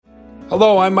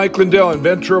Hello, I'm Mike Lindell,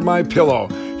 inventor of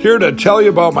MyPillow, here to tell you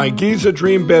about my Giza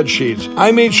Dream bed sheets.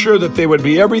 I made sure that they would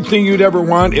be everything you'd ever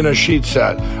want in a sheet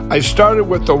set. I started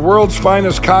with the world's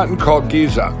finest cotton called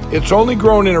Giza. It's only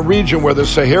grown in a region where the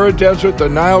Sahara Desert, the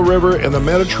Nile River, and the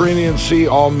Mediterranean Sea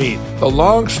all meet. The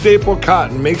long staple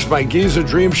cotton makes my Giza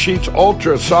Dream sheets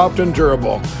ultra soft and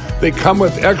durable. They come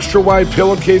with extra wide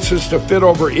pillowcases to fit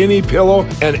over any pillow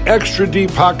and extra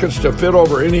deep pockets to fit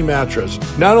over any mattress.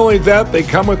 Not only that, they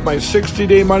come with my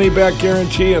 60-day money-back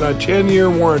guarantee and a 10-year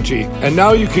warranty. And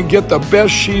now you can get the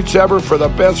best sheets ever for the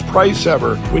best price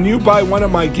ever. When you buy one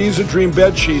of my Giza Dream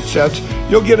bed sheet sets,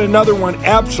 you'll get another one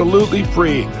absolutely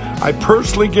free. I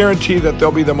personally guarantee that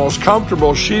they'll be the most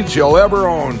comfortable sheets you'll ever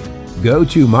own. Go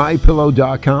to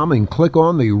MyPillow.com and click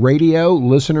on the radio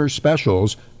listener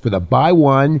specials for the buy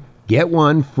one, get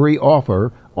one free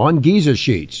offer on Giza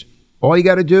sheets. All you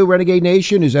got to do, Renegade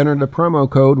Nation, is enter the promo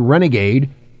code RENEGADE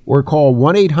or call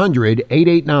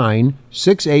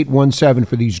 1-800-889-6817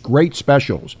 for these great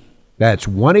specials. That's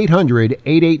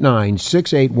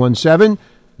 1-800-889-6817.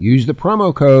 Use the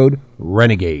promo code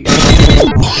RENEGADE.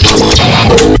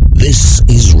 This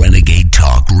is Renegade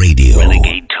Talk Radio.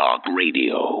 Renegade Talk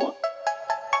Radio.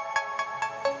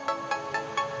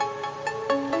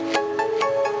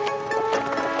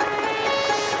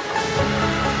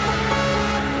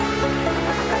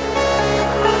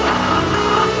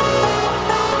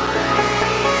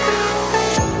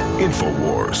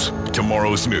 InfoWars.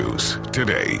 Tomorrow's news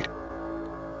today.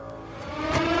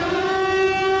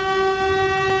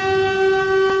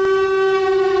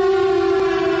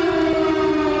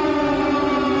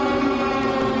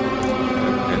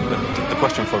 The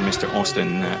question for Mr.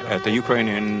 Austin. The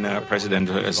Ukrainian President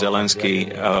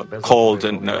Zelensky called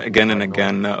again and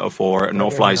again for a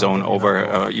no-fly zone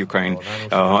over Ukraine.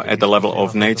 At the level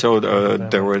of NATO,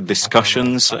 there were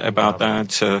discussions about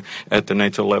that at the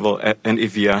NATO level. And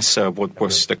if yes, what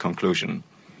was the conclusion?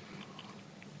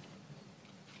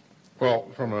 Well,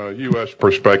 from a U.S.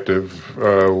 perspective,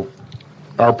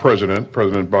 our President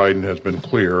Biden, has been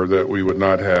clear that we would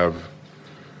not have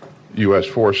U.S.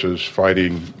 forces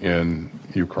fighting in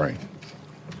Ukraine.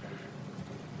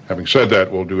 Having said that,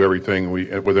 we'll do everything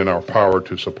within our power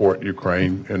to support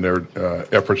Ukraine in their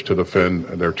efforts to defend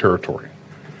their territory.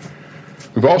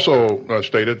 We've also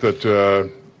stated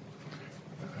that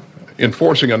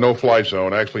enforcing a no-fly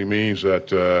zone actually means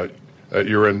that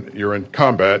you're in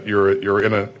combat. You're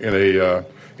in a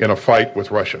fight with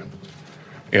Russia,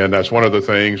 and that's one of the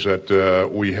things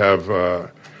that we have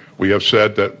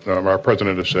said that our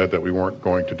president has said that we weren't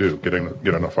going to do, get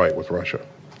in a fight with Russia.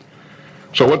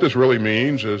 So what this really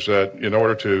means is that in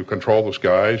order to control the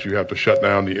skies, you have to shut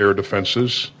down the air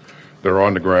defenses that are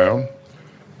on the ground,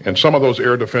 and some of those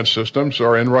air defense systems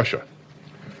are in Russia,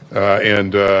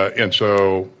 and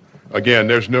so again,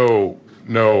 there's no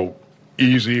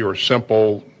easy or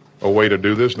simple a way to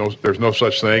do this. There's no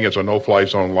such thing as a no-fly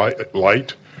zone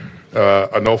light.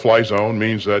 A no-fly zone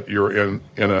means that you're in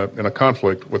a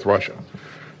conflict with Russia.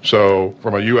 So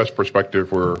from a U.S.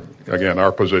 perspective,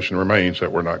 our position remains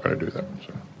that we're not going to do that.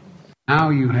 So. Now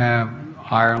you have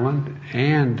Ireland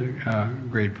and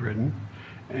Great Britain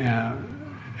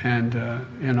and the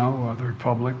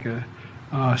Republic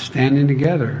standing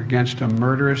together against a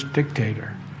murderous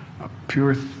dictator, a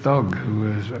pure thug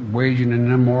who is waging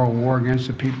an immoral war against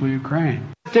the people of Ukraine.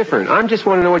 Different. I just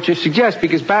want to know what you suggest,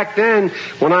 because back then,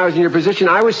 when I was in your position,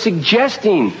 I was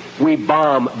suggesting we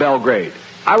bomb Belgrade.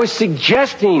 I was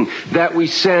suggesting that we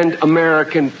send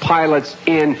American pilots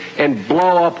in and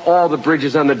blow up all the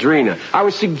bridges on the Drina. I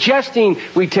was suggesting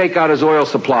we take out his oil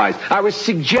supplies. I was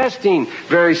suggesting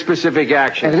very specific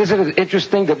action. And isn't it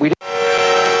interesting that we...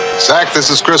 SAC, this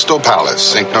is Crystal Palace.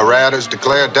 Sync NORAD has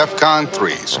declared DEFCON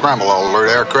 3. Scramble all alert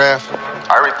aircraft.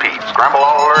 I repeat, scramble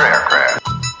all alert aircraft.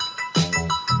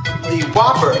 The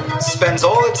Whopper spends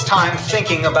all its time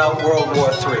thinking about World War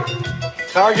III.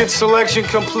 Target selection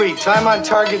complete. Time on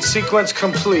target sequence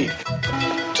complete.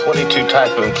 22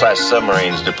 Typhoon-class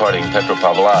submarines departing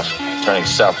Petropavlovsk, turning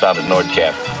southbound at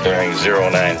Nordkap, bearing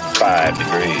 095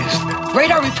 degrees.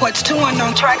 Radar reports 2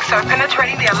 unknown tracks are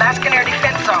penetrating the Alaskan air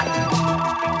defense zone.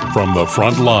 From the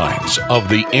front lines of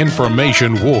the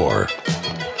information war.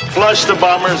 Flush the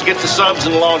bombers, get the subs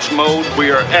in launch mode.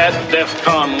 We are at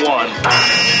DEFCON 1.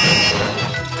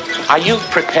 Are you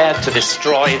prepared to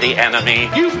destroy the enemy?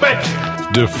 You bet.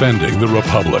 Defending the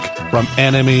Republic from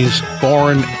enemies,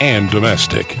 foreign and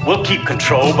domestic. We'll keep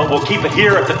control, but we'll keep it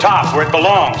here at the top where it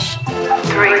belongs.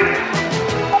 3,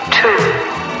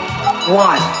 2,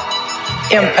 1.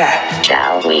 Impact.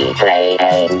 Shall we play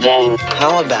a game?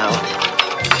 How about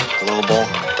global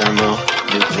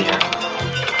thermonuclear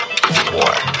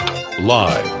war?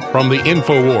 Live from the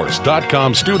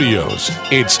Infowars.com studios,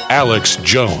 it's Alex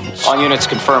Jones. All units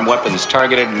confirm weapons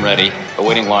targeted and ready,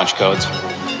 awaiting launch codes.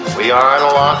 We are in a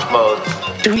launch mode.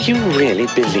 Do you really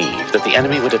believe that the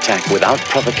enemy would attack without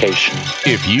provocation?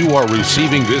 If you are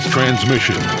receiving this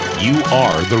transmission, you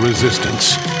are the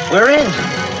resistance. We're in.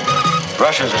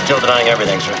 Russians are still denying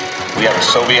everything, sir. We have a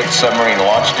Soviet submarine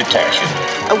launch detection.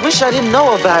 I wish I didn't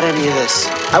know about any of this.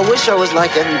 I wish I was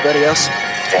like everybody else.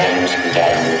 Strange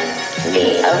game.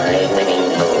 The only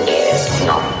winning move is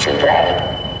not to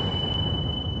play.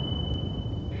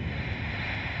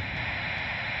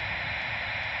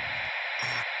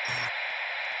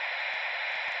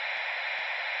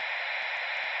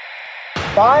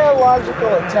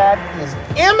 Biological attack is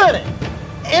imminent.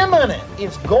 Imminent.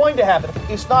 It's going to happen.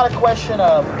 It's not a question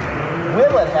of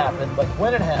will it happen, but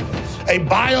when it happens. A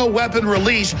bioweapon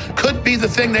release could be the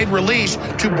thing they'd release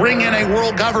to bring in a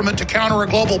world government to counter a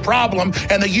global problem.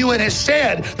 And the UN has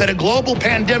said that a global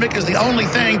pandemic is the only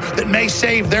thing that may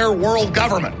save their world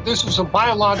government. This is a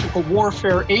biological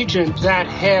warfare agent that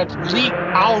had leaked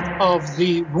out of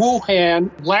the Wuhan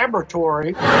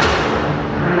laboratory.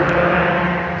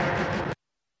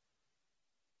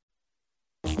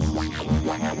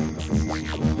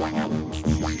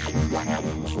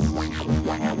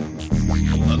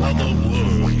 Another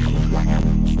world,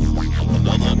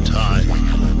 another time,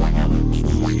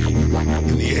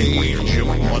 in the age of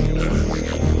wonder.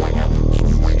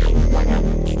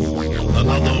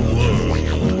 Another world,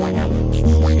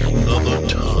 another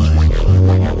time.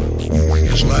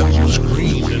 His land was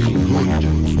green and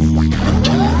good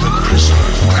until the crystal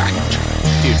cracked.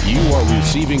 If you are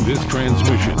receiving this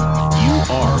transmission, you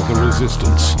are the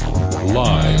resistance.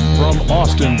 Live from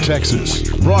Austin, Texas,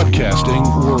 broadcasting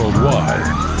worldwide,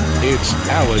 it's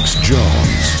Alex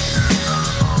Jones.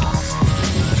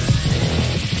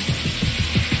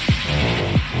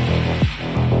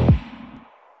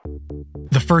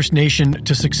 The first nation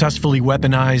to successfully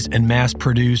weaponize and mass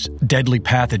produce deadly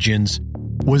pathogens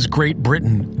was Great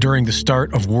Britain during the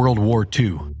start of World War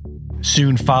II,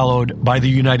 soon followed by the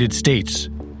United States,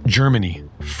 Germany,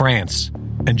 France,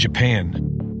 and Japan.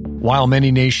 While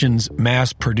many nations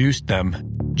mass-produced them,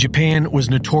 Japan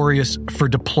was notorious for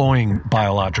deploying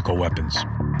biological weapons,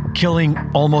 killing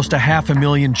almost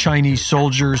 500,000 Chinese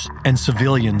soldiers and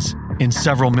civilians in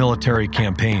several military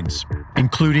campaigns,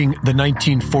 including the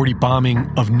 1940 bombing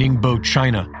of Ningbo,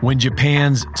 China, when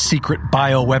Japan's secret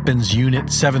bioweapons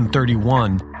Unit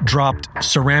 731 dropped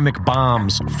ceramic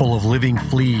bombs full of living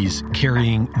fleas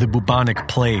carrying the bubonic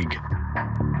plague.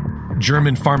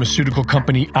 German pharmaceutical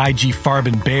company IG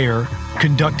Farben Bayer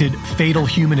conducted fatal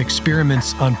human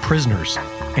experiments on prisoners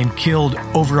and killed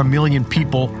over 1 million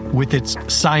people with its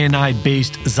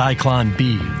cyanide-based Zyklon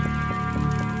B.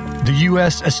 The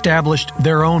U.S. established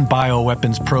their own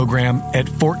bioweapons program at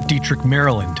Fort Detrick,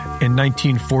 Maryland in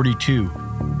 1942,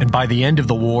 and by the end of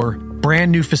the war,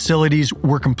 brand new facilities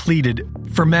were completed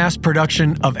for mass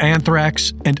production of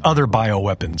anthrax and other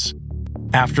bioweapons.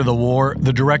 After the war,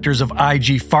 the directors of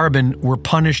IG Farben were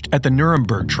punished at the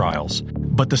Nuremberg trials,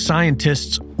 but the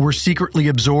scientists were secretly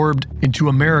absorbed into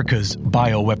America's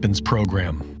bioweapons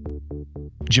program.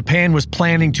 Japan was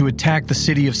planning to attack the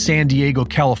city of San Diego,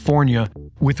 California,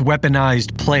 with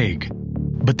weaponized plague,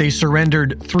 but they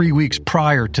surrendered 3 weeks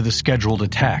prior to the scheduled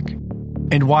attack.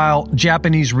 And while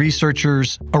Japanese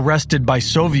researchers arrested by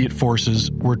Soviet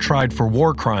forces were tried for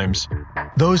war crimes,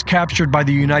 those captured by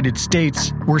the United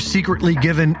States were secretly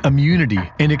given immunity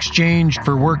in exchange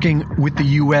for working with the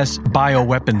U.S.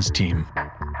 bioweapons team.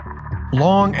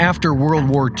 Long after World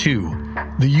War II,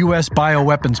 the U.S.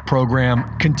 bioweapons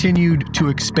program continued to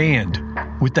expand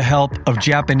with the help of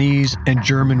Japanese and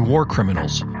German war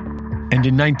criminals. And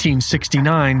in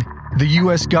 1969, the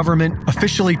U.S. government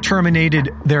officially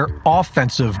terminated their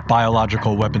offensive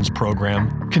biological weapons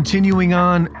program, continuing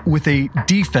on with a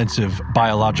defensive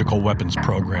biological weapons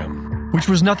program, which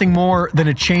was nothing more than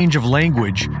a change of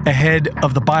language ahead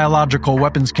of the Biological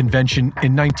Weapons Convention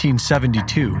in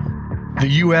 1972. The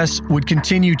U.S. would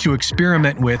continue to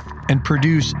experiment with and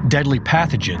produce deadly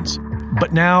pathogens,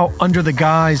 but now under the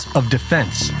guise of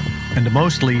defense, and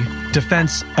mostly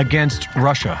defense against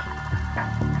Russia.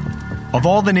 Of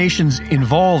all the nations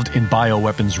involved in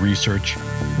bioweapons research,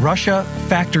 Russia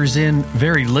factors in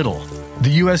very little.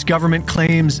 The U.S. government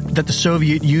claims that the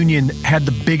Soviet Union had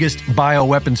the biggest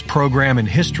bioweapons program in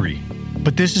history,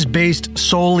 but this is based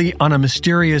solely on a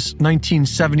mysterious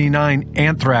 1979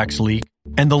 anthrax leak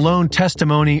and the lone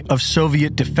testimony of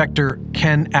Soviet defector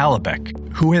Ken Alibek,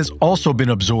 who has also been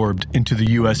absorbed into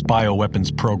the U.S.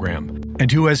 bioweapons program,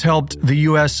 and who has helped the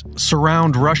U.S.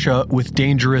 surround Russia with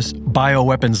dangerous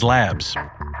bioweapons labs.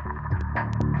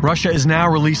 Russia is now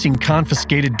releasing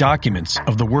confiscated documents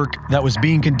of the work that was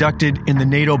being conducted in the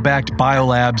NATO-backed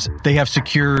biolabs they have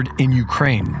secured in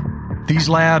Ukraine. These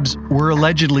labs were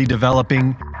allegedly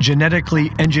developing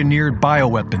genetically engineered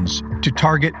bioweapons to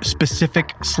target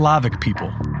specific Slavic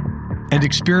people and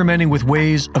experimenting with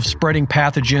ways of spreading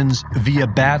pathogens via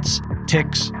bats,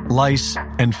 ticks, lice,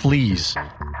 and fleas,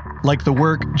 like the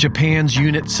work Japan's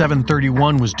Unit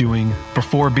 731 was doing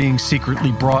before being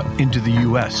secretly brought into the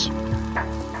U.S.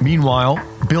 Meanwhile,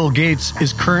 Bill Gates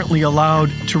is currently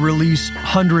allowed to release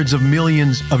hundreds of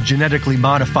millions of genetically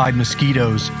modified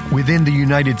mosquitoes within the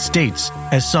United States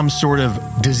as some sort of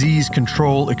disease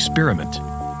control experiment.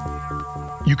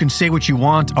 You can say what you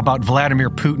want about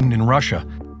Vladimir Putin and Russia,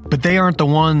 but they aren't the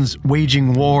ones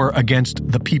waging war against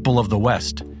the people of the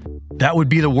West. That would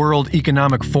be the World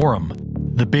Economic Forum,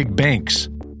 the big banks,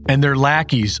 and their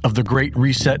lackeys of the Great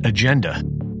Reset agenda.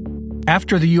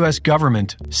 After the U.S.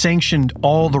 government sanctioned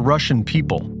all the Russian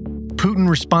people, Putin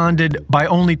responded by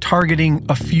only targeting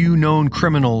a few known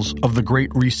criminals of the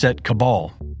Great Reset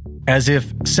cabal, as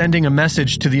if sending a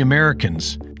message to the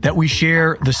Americans that we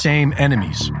share the same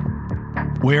enemies.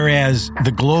 Whereas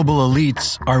the global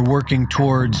elites are working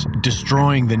towards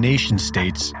destroying the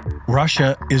nation-states,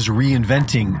 Russia is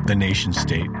reinventing the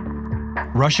nation-state.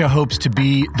 Russia hopes to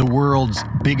be the world's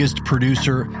biggest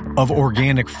producer of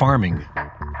organic farming,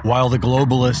 while the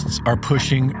globalists are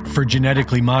pushing for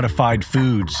genetically modified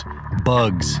foods,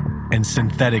 bugs, and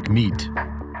synthetic meat.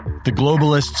 The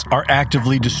globalists are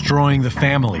actively destroying the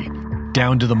family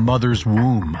down to the mother's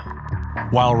womb,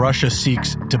 while Russia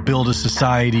seeks to build a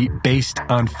society based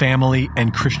on family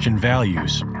and Christian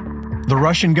values. The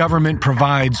Russian government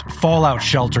provides fallout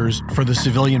shelters for the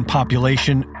civilian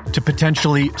population to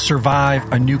potentially survive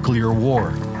a nuclear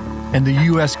war. And the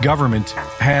U.S. government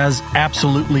has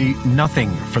absolutely nothing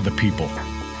for the people.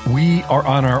 We are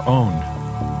on our own.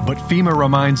 But FEMA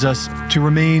reminds us to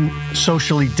remain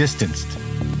socially distanced,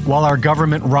 while our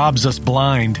government robs us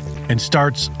blind and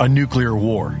starts a nuclear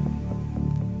war.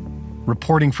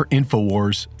 Reporting for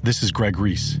InfoWars, this is Greg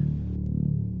Reese.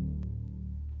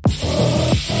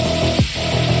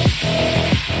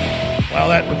 Well,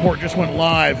 that report just went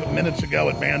live minutes ago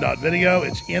at man.video.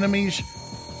 It's enemies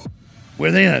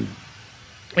within.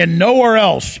 And nowhere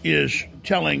else is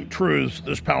telling truths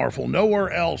this powerful. Nowhere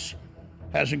else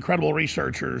has incredible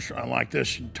researchers like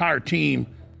this entire team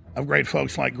of great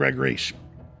folks like Greg Reese.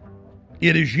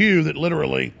 It is you that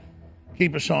literally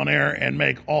keep us on air and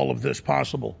make all of this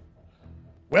possible.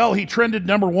 Well, he trended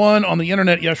number one on the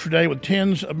internet yesterday with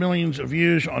tens of millions of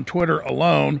views on Twitter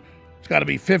alone. It's got to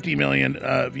be 50 million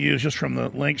views just from the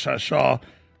links I saw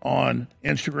on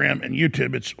Instagram and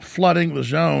YouTube. It's flooding the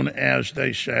zone, as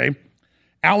they say.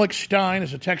 Alex Stein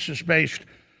is a Texas-based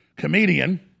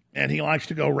comedian, and he likes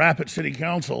to go rap at city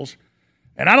councils.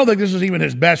 And I don't think this is even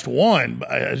his best one.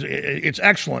 It's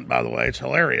excellent, by the way. It's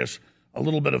hilarious. A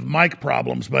little bit of mic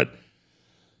problems, but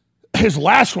his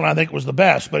last one I think was the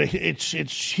best. But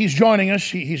he's joining us.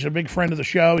 He's a big friend of the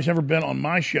show. He's never been on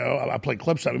my show. I play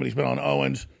clips of him, but he's been on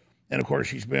Owens, and of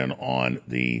course he's been on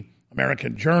the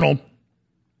American Journal.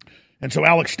 And so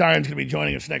Alex Stein's going to be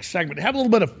joining us next segment. Have a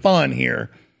little bit of fun here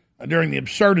during the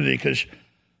absurdity, because,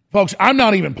 folks, I'm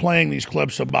not even playing these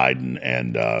clips of Biden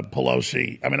and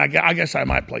Pelosi. I mean, I guess I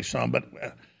might play some, but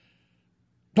talk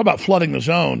about flooding the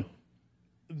zone.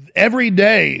 Every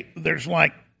day there's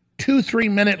like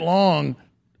 2-3 minute long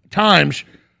times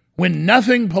when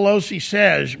nothing Pelosi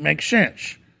says makes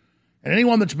sense. And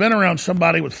anyone that's been around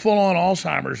somebody with full-on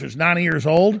Alzheimer's who's 90 years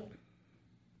old,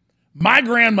 my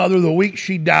grandmother, the week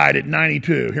she died at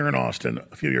 92 here in Austin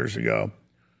a few years ago,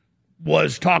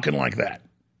 was talking like that.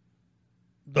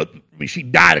 She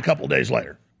died a couple days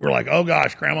later. We're like, oh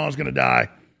gosh, grandma's going to die.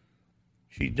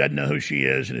 She doesn't know who she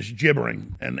is and is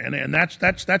gibbering. And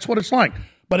that's what it's like.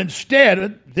 But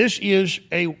instead, this is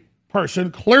a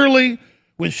person clearly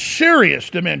with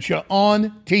serious dementia on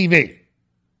TV.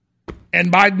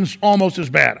 And Biden's almost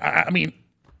as bad. I mean,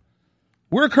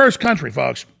 we're a cursed country,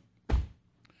 folks.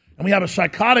 And we have a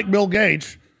psychotic Bill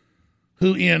Gates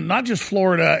who in not just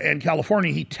Florida and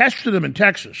California, he tested them in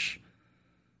Texas.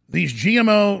 These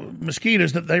GMO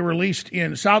mosquitoes that they released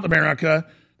in South America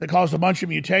that caused a bunch of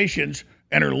mutations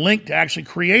and are linked to actually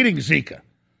creating Zika.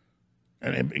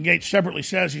 And Gates separately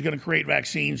says he's going to create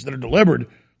vaccines that are delivered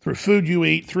through food you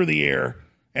eat, through the air,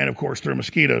 and of course through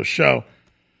mosquitoes. So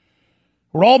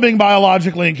we're all being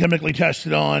biologically and chemically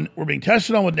tested on. We're being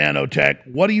tested on with nanotech.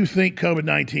 What do you think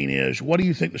COVID-19 is? What do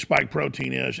you think the spike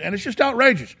protein is? And it's just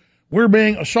outrageous. We're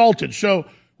being assaulted. So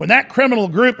when that criminal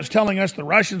group is telling us the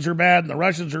Russians are bad and the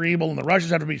Russians are evil and the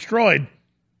Russians have to be destroyed,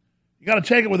 You got to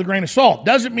take it with a grain of salt.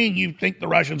 Doesn't mean you think the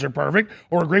Russians are perfect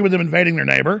or agree with them invading their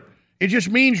neighbor. It just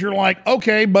means you're like,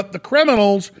 okay, but the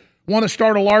criminals want to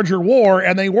start a larger war,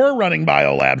 and they were running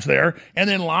biolabs there, and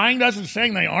then lying to us and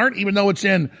saying they aren't, even though it's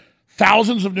in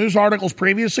thousands of news articles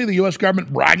previously, the U.S.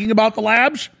 government bragging about the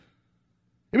labs.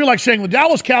 It'd be like saying the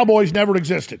Dallas Cowboys never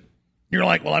existed. You're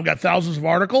like, well, I've got thousands of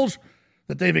articles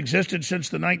that they've existed since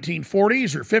the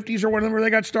 1940s or 50s or whenever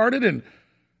they got started, and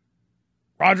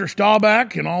Roger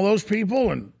Staubach and all those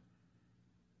people, and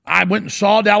I went and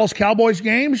saw Dallas Cowboys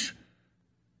games,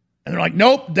 and they're like,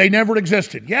 nope, they never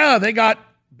existed. Yeah, they got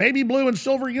baby blue and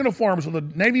silver uniforms with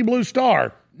a navy blue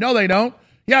star. No, they don't.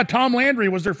 Yeah, Tom Landry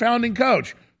was their founding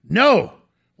coach. No.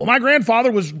 Well, my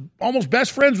grandfather was almost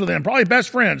best friends with them, probably best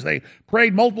friends. They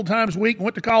prayed multiple times a week and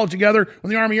went to college together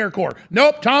in the Army Air Corps.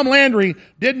 Nope, Tom Landry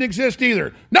didn't exist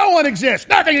either. No one exists.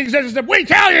 Nothing exists except we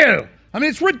tell you. I mean,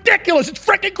 it's ridiculous. It's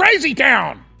freaking crazy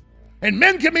town. And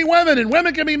men can be women and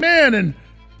women can be men.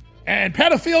 And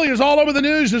pedophilia is all over the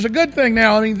news is a good thing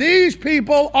now. I mean, these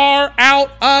people are out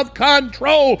of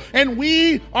control, and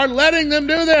we are letting them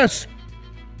do this.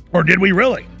 Or did we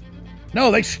really? No,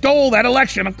 they stole that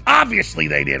election. Obviously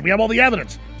they did. We have all the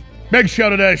evidence. Big show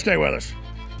today. Stay with us.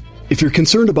 If you're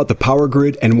concerned about the power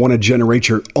grid and want to generate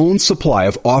your own supply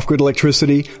of off-grid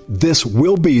electricity, this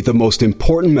will be the most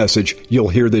important message you'll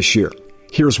hear this year.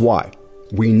 Here's why.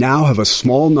 We now have a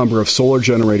small number of solar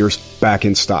generators back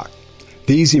in stock.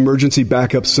 These emergency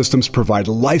backup systems provide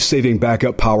life-saving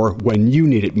backup power when you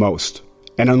need it most.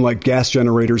 And unlike gas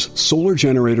generators, solar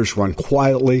generators run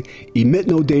quietly, emit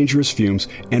no dangerous fumes,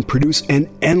 and produce an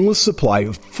endless supply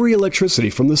of free electricity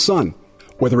from the sun.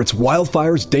 Whether it's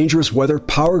wildfires, dangerous weather,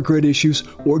 power grid issues,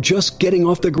 or just getting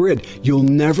off the grid, you'll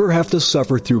never have to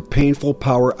suffer through painful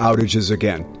power outages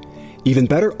again. Even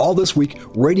better, all this week,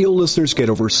 radio listeners get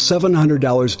over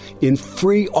 $700 in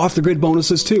free off-the-grid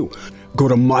bonuses too. Go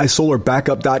to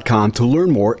mysolarbackup.com to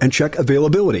learn more and check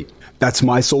availability. That's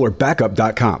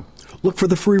mysolarbackup.com. Look for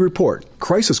the free report,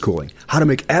 Crisis Cooling, how to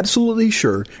make absolutely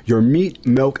sure your meat,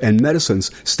 milk, and medicines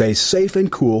stay safe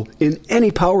and cool in any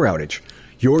power outage.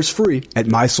 Yours free at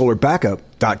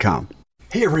mysolarbackup.com.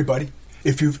 Hey everybody,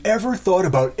 if you've ever thought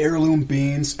about heirloom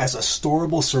beans as a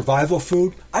storable survival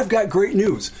food, I've got great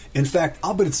news. In fact,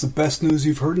 I'll bet it's the best news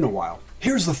you've heard in a while.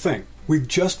 Here's the thing. We've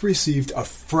just received a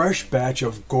fresh batch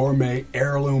of gourmet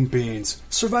heirloom beans,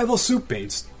 survival soup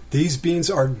beans. These beans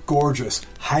are gorgeous,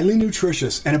 highly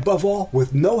nutritious, and above all,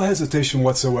 with no hesitation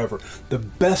whatsoever, the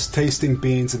best tasting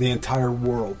beans in the entire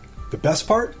world. The best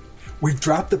part? We've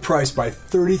dropped the price by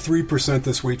 33%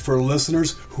 this week for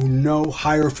listeners who know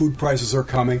higher food prices are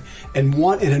coming and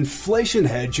want an inflation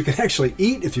hedge you can actually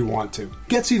eat if you want to.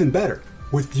 Gets even better.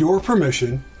 With your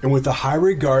permission, and with a high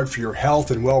regard for your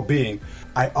health and well-being,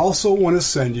 I also want to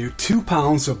send you 2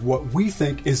 pounds of what we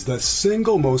think is the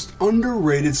single most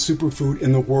underrated superfood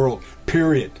in the world,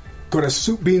 period. Go to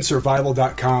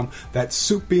soupbeansurvival.com,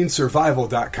 that's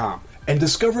soupbeansurvival.com, and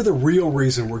discover the real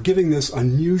reason we're giving this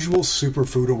unusual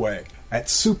superfood away. At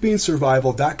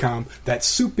soupbeansurvival.com,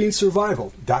 that's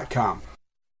soupbeansurvival.com.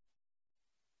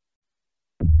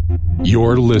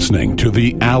 You're listening to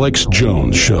The Alex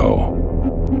Jones Show.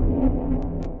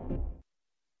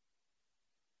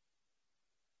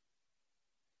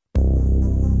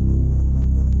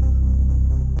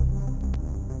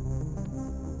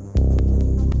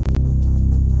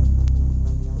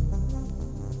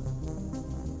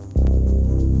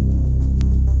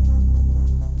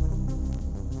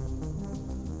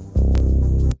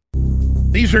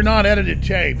 These are not edited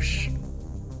tapes.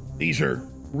 These are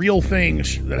real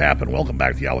things that happen. Welcome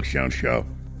back to the Alex Jones Show.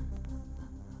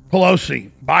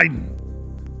 Pelosi, Biden,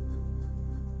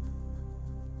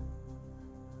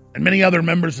 and many other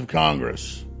members of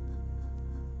Congress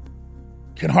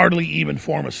can hardly even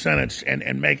form a sentence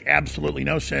and make absolutely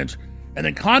no sense, and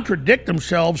then contradict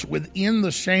themselves within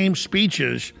the same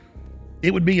speeches.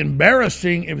 It would be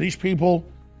embarrassing if these people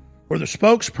were the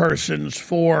spokespersons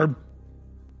for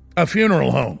a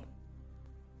funeral home,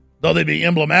 though they'd be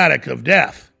emblematic of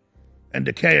death and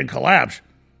decay and collapse.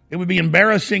 It would be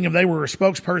embarrassing if they were a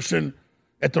spokesperson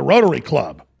at the Rotary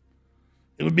Club.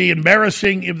 It would be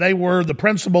embarrassing if they were the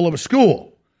principal of a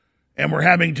school and were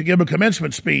having to give a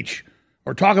commencement speech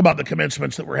or talk about the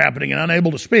commencements that were happening and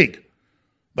unable to speak.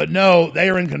 But no, they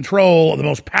are in control of the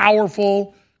most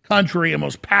powerful country and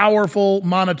most powerful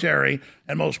monetary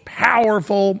and most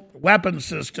powerful weapon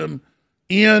system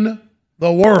in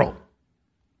the world.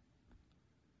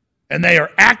 And they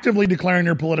are actively declaring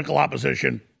their political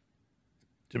opposition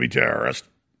to be terrorist.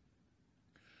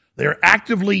 They are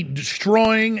actively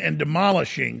destroying and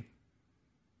demolishing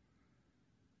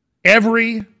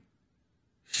every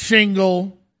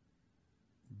single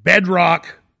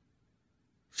bedrock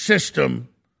system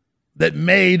that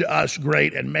made us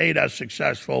great and made us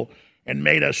successful and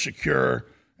made us secure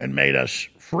and made us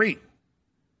free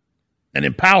and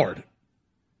empowered.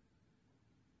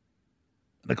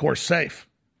 And, of course, safe.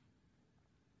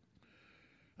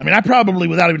 I mean, I probably,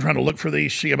 without even trying to look for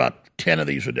these, see about 10 of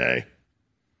these a day.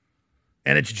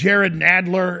 And it's Jared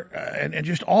Nadler and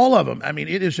just all of them. I mean,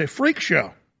 it is a freak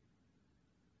show.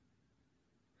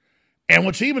 And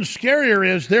what's even scarier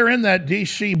is they're in that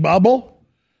D.C. bubble,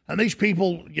 and these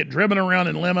people get driven around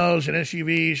in limos and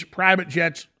SUVs, private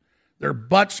jets. Their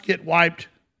butts get wiped,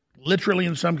 literally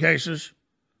in some cases.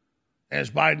 As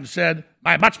Biden said,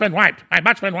 my butt's been wiped. My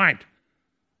butt's been wiped.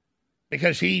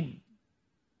 Because he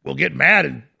will get mad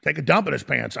and take a dump in his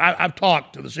pants. I've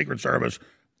talked to the Secret Service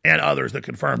and others that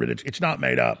confirmed it. It's not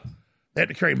made up. They had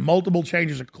to carry multiple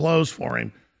changes of clothes for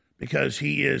him because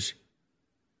he is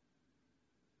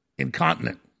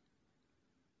incontinent.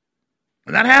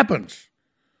 And that happens.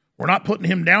 We're not putting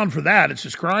him down for that. It's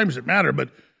his crimes that matter. But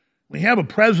we have a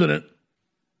president.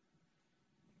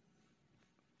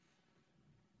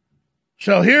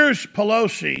 So here's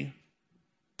Pelosi,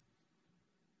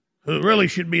 who really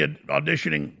should be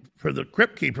auditioning for the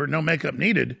Crypt Keeper, no makeup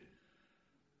needed.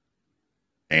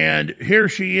 And here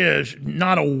she is.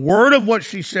 Not a word of what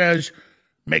she says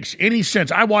makes any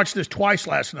sense. I watched this twice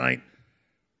last night,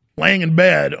 laying in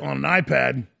bed on an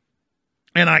iPad,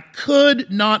 and I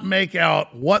could not make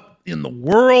out what in the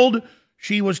world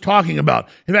she was talking about.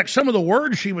 In fact, some of the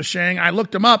words she was saying, I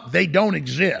looked them up. They don't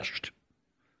exist.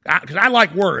 Because I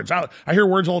like words. I hear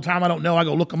words all the time I don't know. I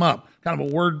go look them up. Kind of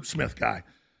a wordsmith guy.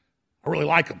 I really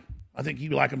like them. I think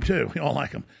you like them too. We all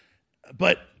like them.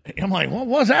 But I'm like, well,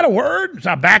 was that a word?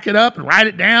 So I back it up and write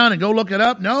it down and go look it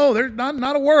up. No, there's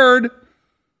not a word.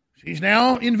 She's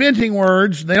now inventing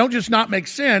words. They don't just not make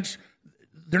sense.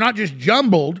 They're not just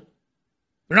jumbled.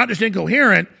 They're not just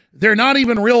incoherent. They're not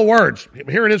even real words.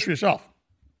 Here it is for yourself.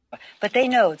 But they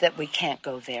know that we can't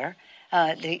go there.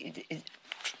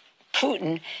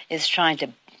 Putin is trying to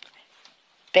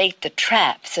bait the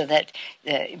trap so that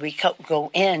we go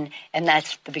in, and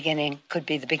that's the beginning, could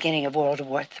be the beginning of World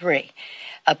War III.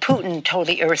 Putin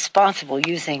totally irresponsible,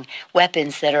 using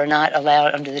weapons that are not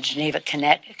allowed under the Geneva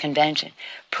Convention.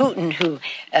 Putin, who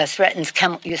threatens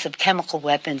use of chemical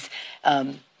weapons,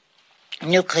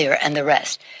 nuclear, and the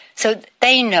rest. So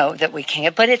they know that we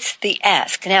can't, but it's the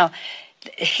ask. Now,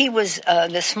 he was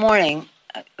this morning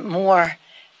more.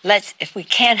 If we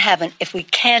can't have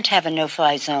a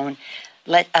no-fly zone,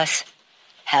 let us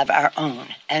have our own,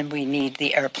 and we need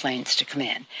the airplanes to come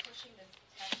in.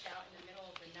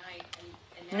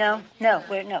 No.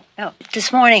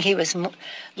 This morning he was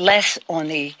less on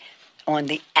the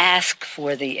ask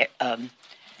for the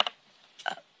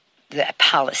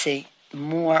policy,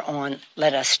 more on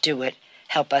let us do it,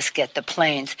 help us get the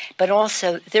planes. But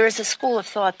also there is a school of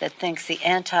thought that thinks the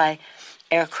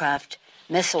anti-aircraft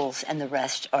missiles and the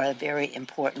rest are a very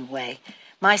important way.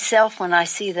 Myself, when I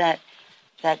see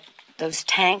those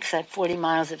tanks, that 40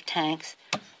 miles of tanks,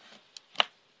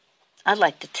 I'd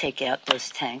like to take out those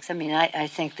tanks. I mean, I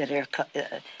think that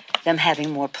them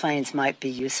having more planes might be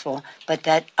useful, but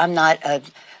that I'm not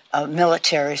a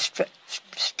military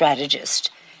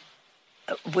strategist.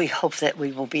 We hope that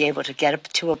we will be able to get up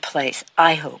to a place.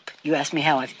 I hope. You asked me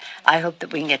how. I hope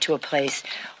that we can get to a place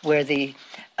where the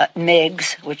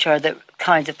MiGs, which are the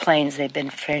kinds of planes they've been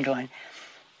trained on,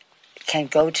 can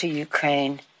go to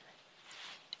Ukraine.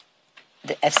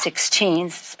 The F-16s,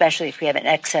 especially if we have an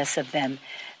excess of them,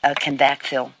 can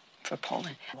backfill for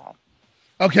Poland.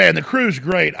 Okay, and the crew's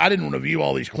great. I didn't want to view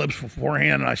all these clips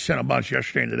beforehand, and I sent a bunch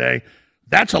yesterday and today.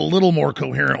 That's a little more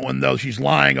coherent one, though. She's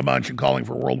lying a bunch and calling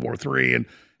for World War III and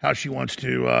how she wants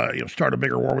to start a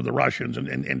bigger war with the Russians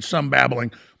and some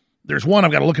babbling. There's one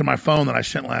I've got to look at my phone that I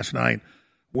sent last night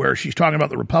where she's talking about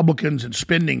the Republicans and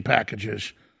spending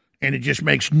packages, and it just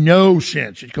makes no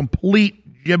sense. It's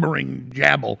complete gibbering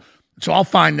jabble. So I'll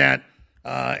find that,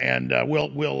 and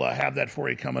we'll have that for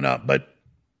you coming up. But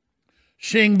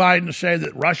seeing Biden say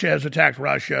that Russia has attacked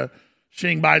Russia,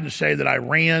 seeing Biden say that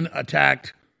Iran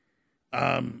attacked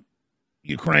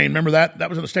Ukraine, remember that? That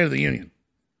was in the State of the Union.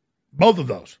 Both of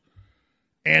those.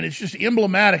 And it's just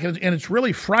emblematic, and it's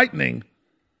really frightening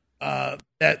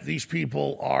that these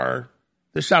people are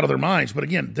this out of their minds. But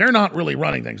again, they're not really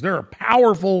running things. There are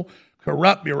powerful,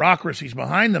 corrupt bureaucracies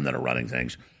behind them that are running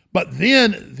things. But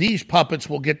then these puppets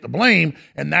will get the blame,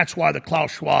 and that's why the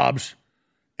Klaus Schwabs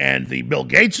and the Bill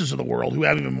Gateses of the world, who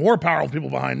have even more powerful people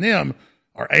behind them,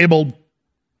 are able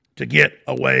to get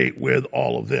away with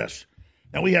all of this.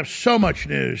 Now, we have so much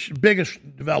news, biggest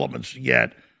developments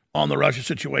yet on the Russia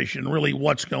situation, really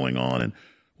what's going on and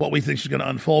what we think is going to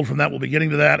unfold from that. We'll be getting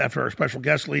to that after our special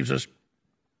guest leaves us.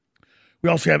 We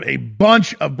also have a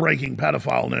bunch of breaking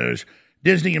pedophile news.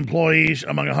 Disney employees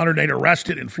among 108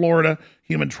 arrested in Florida.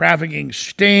 Human trafficking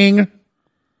sting.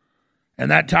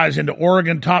 And that ties into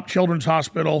Oregon. Top children's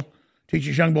hospital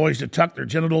teaches young boys to tuck their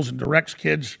genitals and directs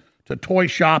kids to toy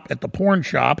shop at the porn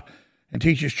shop and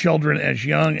teaches children as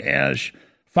young as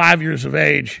 5 years of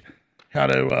age how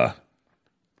to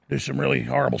do some really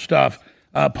horrible stuff.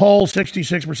 Poll,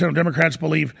 66% of Democrats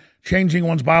believe changing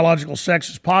one's biological sex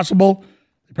is possible.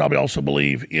 They probably also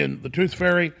believe in the tooth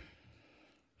fairy.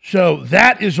 So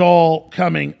that is all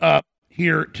coming up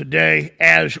here today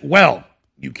as well.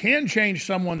 You can change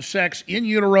someone's sex in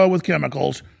utero with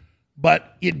chemicals,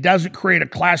 but it doesn't create a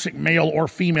classic male or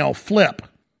female flip.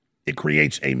 It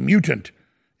creates a mutant,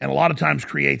 and a lot of times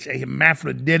creates a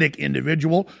hermaphroditic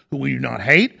individual who we do not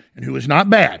hate and who is not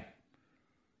bad.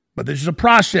 But this is a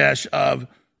process of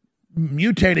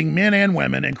mutating men and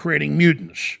women and creating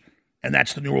mutants, and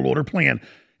that's the New World Order plan.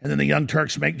 And then the Young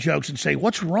Turks make jokes and say,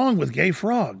 what's wrong with gay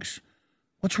frogs?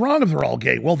 What's wrong if they're all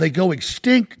gay? Well, they go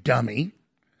extinct, dummy.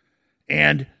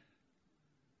 And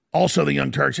also the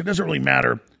Young Turks, it doesn't really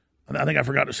matter. I think I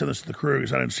forgot to send this to the crew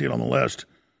because I didn't see it on the list.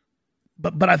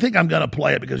 But I think I'm going to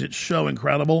play it because it's so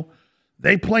incredible.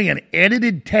 They play an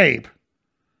edited tape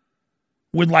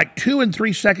with like 2 and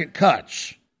 3 second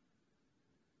cuts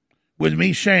with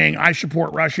me saying I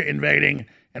support Russia invading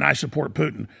and I support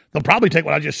Putin. They'll probably take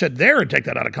what I just said there and take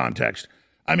that out of context.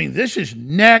 I mean, this is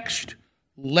next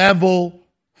level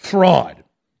fraud.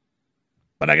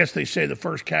 But I guess they say the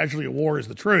first casualty of war is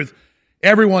the truth.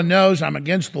 Everyone knows I'm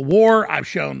against the war. I've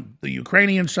shown the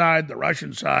Ukrainian side, the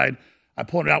Russian side. I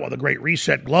pointed out with the Great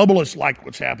Reset. Globalists like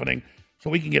what's happening, so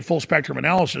we can get full spectrum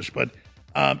analysis. But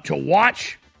to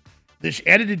watch this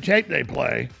edited tape they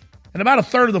play, and about a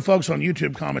third of the folks on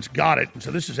YouTube comments got it, and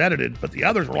so this is edited, but the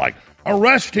others were like,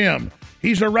 arrest him.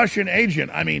 He's a Russian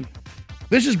agent. I mean,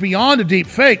 this is beyond a deep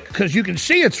fake because you can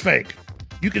see it's fake.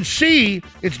 You can see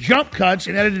it's jump cuts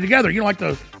and edited together. You know, like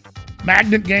the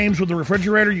magnet games with the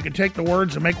refrigerator, you can take the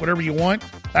words and make whatever you want.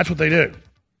 That's what they do.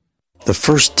 The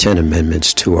first 10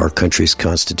 amendments to our country's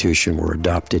Constitution were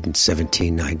adopted in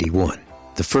 1791.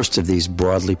 The first of these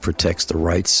broadly protects the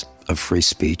rights of free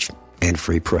speech and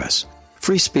free press.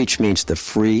 Free speech means the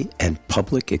free and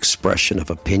public expression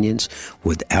of opinions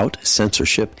without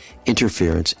censorship,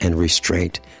 interference, and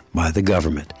restraint by the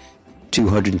government.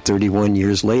 231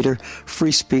 years later,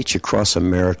 free speech across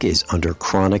America is under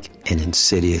chronic and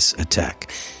insidious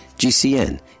attack.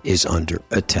 GCN is under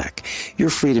attack. Your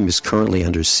freedom is currently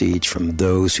under siege from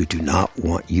those who do not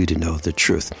want you to know the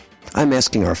truth. I'm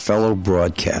asking our fellow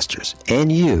broadcasters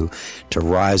and you to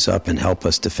rise up and help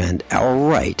us defend our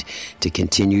right to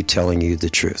continue telling you the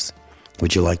truth.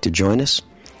 Would you like to join us?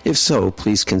 If so,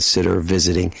 please consider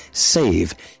visiting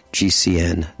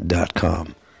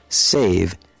SaveGCN.com.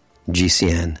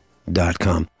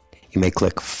 SaveGCN.com. You may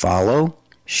click follow,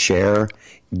 share,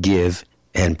 give,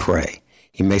 and pray.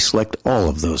 You may select all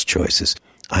of those choices.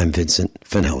 I'm Vincent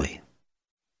Finelli.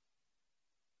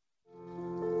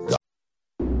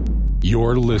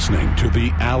 You're listening to The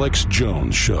Alex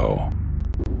Jones Show.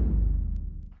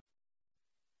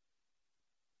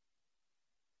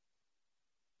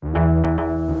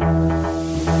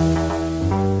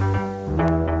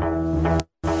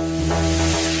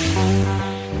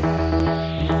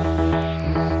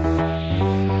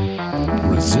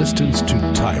 Resistance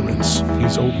to tyrants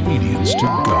is obedience to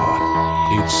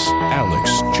God. It's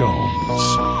Alex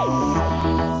Jones.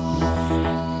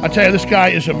 I tell you, this guy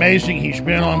is amazing. He's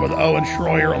been on with Owen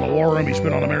Schroyer on the War Room. He's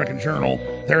been on American Journal,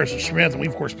 Harrison Smith, and we,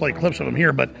 of course, play clips of him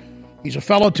here. But he's a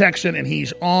fellow Texan, and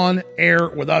he's on air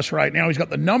with us right now. He's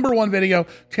got the #1 video,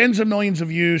 tens of millions of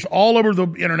views all over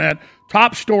the internet.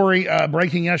 Top story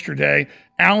breaking yesterday,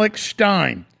 Alex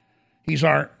Stein. He's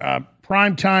our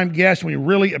primetime guest, and we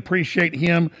really appreciate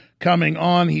him coming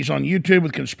on. He's on YouTube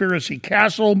with Conspiracy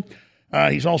Castle.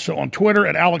 He's also on Twitter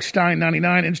at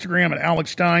AlexStein99, Instagram at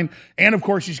Alex Stein, and of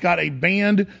course he's got a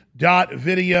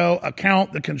banned.video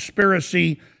account, The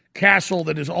Conspiracy Castle,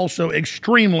 that is also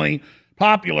extremely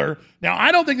popular. Now,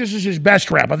 I don't think this is his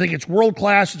best rap. I think it's world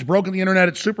class. It's broken the internet.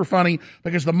 It's super funny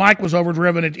because the mic was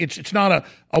overdriven. It's not a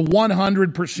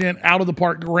 100% out of the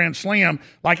park grand slam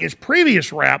like his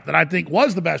previous rap that I think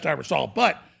was the best I ever saw.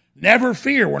 But never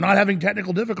fear, we're not having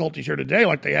technical difficulties here today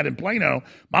like they had in Plano,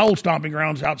 my old stomping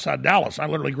grounds outside Dallas. I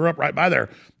literally grew up right by there.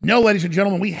 No, ladies and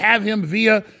gentlemen, we have him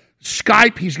via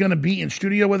Skype. He's going to be in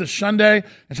studio with us Sunday,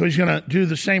 and so he's going to do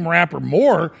the same rap or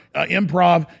more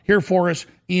improv here for us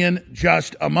in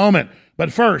just a moment.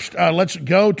 But first, let's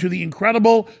go to the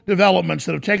incredible developments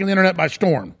that have taken the internet by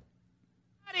storm.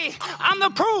 I'm the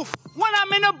proof when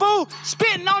I'm in the booth,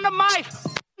 spitting on the mic.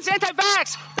 Putin's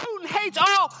anti-vax. Putin hates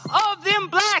all of them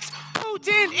blacks.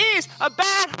 Putin is a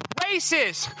bad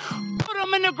racist. Put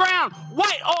him in the ground,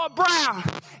 white or brown.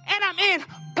 And I'm in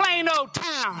plain old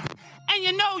town. And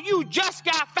you know you just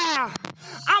got found.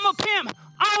 I'm a pimp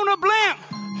on a blimp.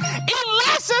 Eating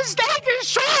lots of steak and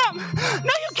shrimp.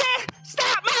 No, you can't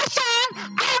stop my shine.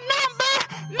 I'm number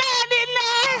 99.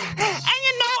 And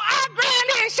you know I grind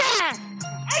and shine.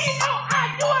 And you know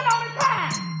I do it all the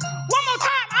time. One more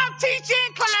time, I'm teaching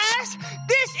class.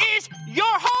 This is your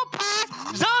whole pass.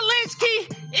 Zelensky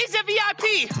is a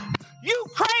VIP.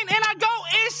 Ukraine and I go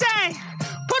insane.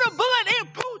 Put a bullet in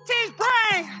Putin's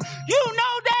brain. You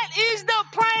know that is the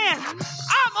plan.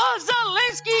 I'm a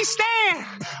Zelensky stan.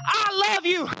 I love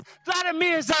you,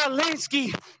 Vladimir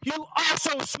Zelensky. You are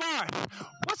so smart.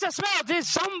 What's that smell? Did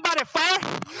somebody fart?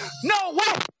 No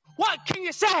way. What can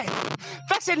you say?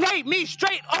 Vaccinate me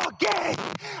straight or gay.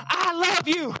 I love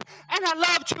you, and I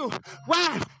love to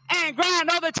rhyme and grind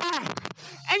all the time.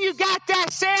 And you got that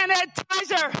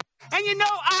sanitizer, and you know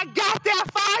I got that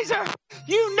Pfizer.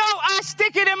 You know I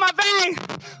stick it in my vein.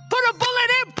 Put a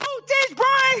bullet in Putin's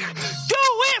brain. Do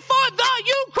it for the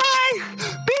Ukraine.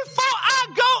 Before I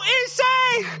go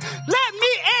insane, let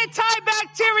me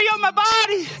antibacterial my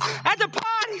body at the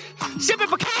party. Sipping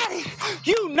Bacardi,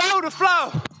 you know the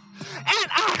flow.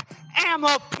 And I am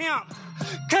a pimp,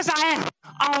 cause I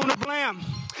am on a blimp.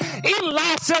 Eating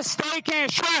lots of steak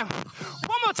and shrimp.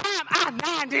 One more time, I'm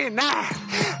 99.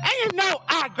 And you know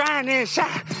I grind and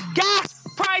shine. Gas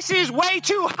price is way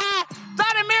too high.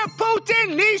 Vladimir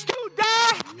Putin needs to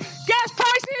die. Gas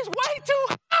price is way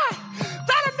too high.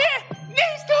 Vladimir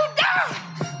needs to die.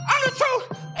 I'm the truth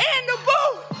in the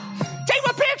booth. Take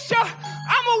my picture.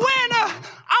 I'm a winner.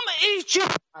 I'ma eat you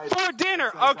for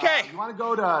dinner. Okay. You want to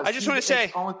go to? I just want to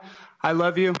say, I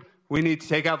love you. We need to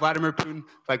take out Vladimir Putin,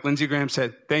 like Lindsey Graham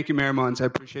said. Thank you, Mayor Mullins. I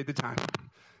appreciate the time.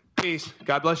 Peace.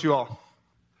 God bless you all.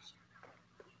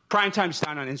 Primetime's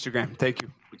down on Instagram. Thank you.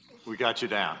 We got you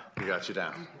down. We got you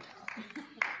down.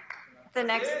 The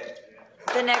next.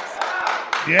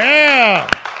 Yeah.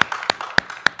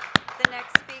 The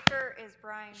next speaker is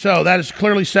Brian. So that is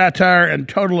clearly satire and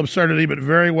total absurdity, but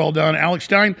very well done. Alex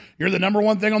Stein, you're the number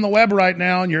one thing on the web right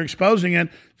now, and you're exposing it.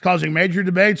 It's causing major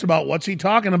debates about what's he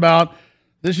talking about.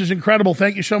 This is incredible.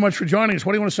 Thank you so much for joining us.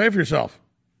 What do you want to say for yourself?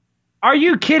 Are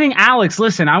you kidding, Alex?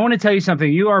 Listen, I want to tell you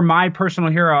something. You are my personal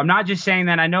hero. I'm not just saying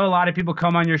that. I know a lot of people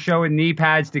come on your show with knee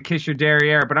pads to kiss your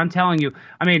derriere, but I'm telling you,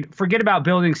 I mean, forget about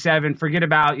Building 7, forget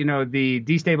about, the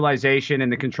destabilization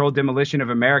and the controlled demolition of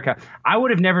America. I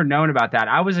would have never known about that.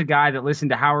 I was a guy that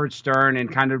listened to Howard Stern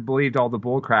and kind of believed all the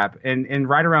bullcrap. And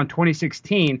right around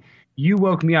 2016, you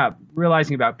woke me up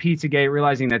realizing about Pizzagate,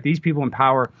 realizing that these people in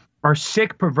power are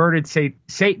sick, perverted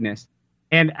Satanists.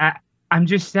 And I'm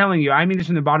just telling you, I mean this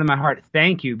from the bottom of my heart.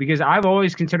 Thank you, because I've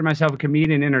always considered myself a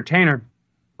comedian, entertainer.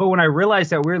 But when I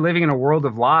realized that we're living in a world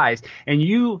of lies, and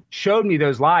you showed me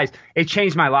those lies, it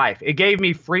changed my life. It gave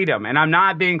me freedom, and I'm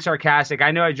not being sarcastic.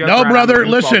 I know I joke around. No, brother,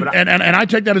 listen, and I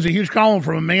take that as a huge compliment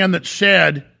from a man that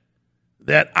said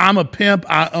that I'm a pimp,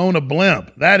 I own a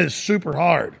blimp. That is super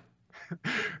hard.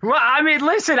 Well, I mean,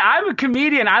 listen, I'm a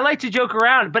comedian. I like to joke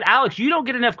around. But, Alex, you don't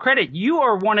get enough credit. You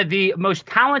are one of the most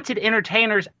talented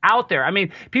entertainers out there. I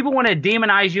mean, people want to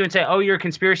demonize you and say, oh, you're a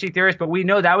conspiracy theorist. But we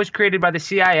know that was created by the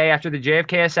CIA after the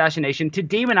JFK assassination to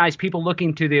demonize people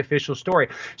looking to the official story.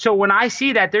 So when I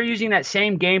see that, they're using that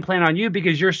same game plan on you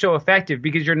because you're so effective,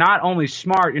 because you're not only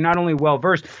smart, you're not only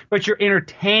well-versed, but you're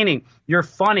entertaining. You're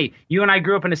funny. You and I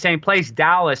grew up in the same place,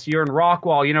 Dallas. You're in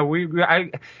Rockwall.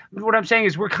 What I'm saying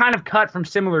is we're kind of cut from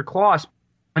similar cloths.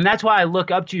 And that's why I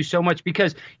look up to you so much,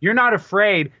 because you're not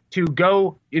afraid to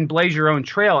go and blaze your own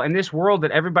trail. In this world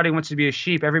that everybody wants to be a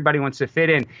sheep, everybody wants to fit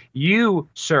in, you,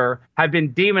 sir, have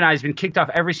been demonized, been kicked off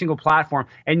every single platform,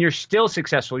 and you're still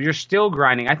successful. You're still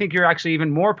grinding. I think you're actually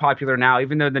even more popular now,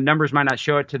 even though the numbers might not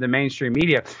show it to the mainstream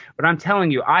media. But I'm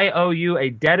telling you, I owe you a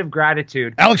debt of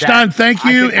gratitude. Alex Stein, thank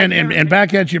you, and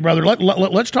back at you, brother.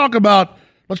 Let's talk about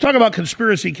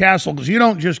Conspiracy Castle, because you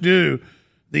don't just do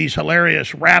these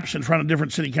hilarious raps in front of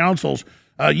different city councils.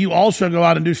 You also go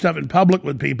out and do stuff in public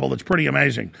with people that's pretty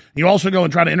amazing. You also go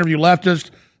and try to interview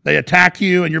leftists. They attack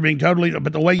you, and you're being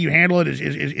but the way you handle it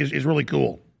is really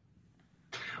cool.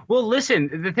 Well,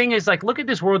 listen, the thing is, like, look at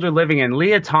this world we're living in.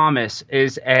 Leah Thomas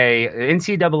is a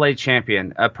NCAA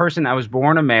champion, a person that was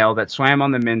born a male that swam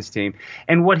on the men's team.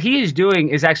 And what he is doing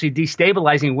is actually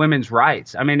destabilizing women's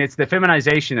rights. I mean, it's the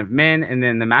feminization of men and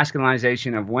then the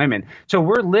masculinization of women. So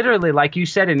we're literally, like you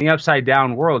said, in the upside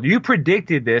down world. You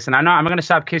predicted this, and I know I'm going to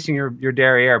stop kissing your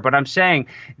derriere, but I'm saying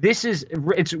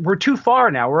we're too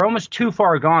far now. We're almost too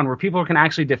far gone where people can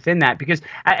actually defend that, because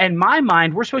in my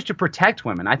mind, we're supposed to protect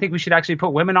women. I think we should actually put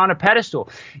women on a pedestal.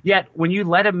 Yet when you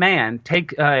let a man take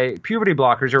puberty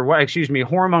blockers or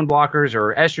hormone blockers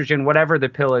or estrogen, whatever the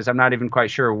pill is, I'm not even quite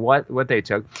sure what they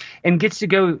took, and gets to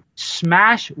go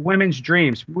smash women's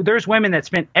dreams. There's women that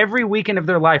spent every weekend of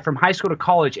their life from high school to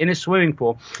college in a swimming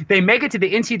pool. They make it to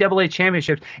the NCAA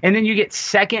championships, and then you get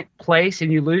second place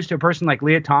and you lose to a person like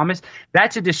Leah Thomas.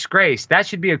 That's a disgrace. That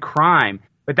should be a crime.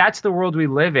 But that's the world we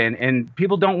live in, and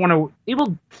people don't want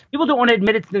to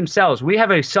admit it to themselves. We have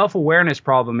a self-awareness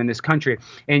problem in this country,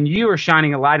 and you are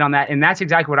shining a light on that, and that's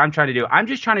exactly what I'm trying to do. I'm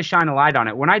just trying to shine a light on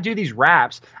it. When I do these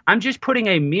raps, I'm just putting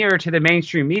a mirror to the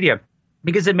mainstream media,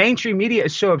 because the mainstream media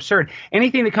is so absurd.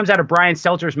 Anything that comes out of Brian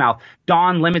Stelter's mouth,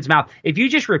 Don Lemon's mouth, if you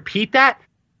just repeat that,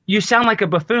 you sound like a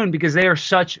buffoon, because they are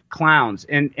such clowns.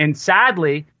 And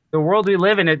sadly, the world we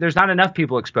live in, there's not enough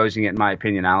people exposing it, in my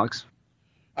opinion, Alex.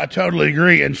 I totally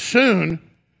agree. And soon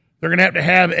they're going to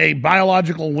have a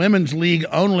biological women's league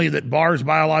only that bars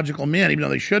biological men, even though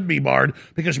they should be barred,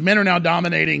 because men are now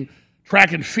dominating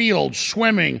track and field,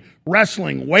 swimming,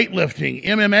 wrestling, weightlifting,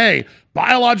 MMA.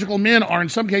 Biological men are in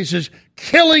some cases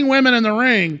killing women in the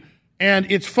ring, and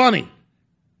it's funny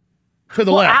to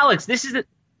the left. Alex, this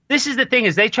is the thing,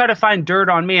 is they try to find dirt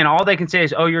on me, and all they can say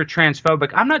is, oh, you're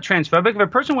transphobic. I'm not transphobic. If a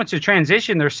person wants to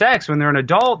transition their sex when they're an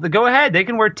adult, go ahead. They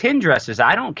can wear 10 dresses.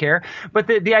 I don't care. But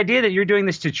the idea that you're doing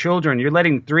this to children, you're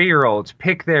letting 3-year-olds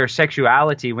pick their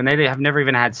sexuality when they have never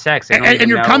even had sex. And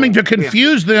you're coming to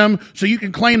confuse them so you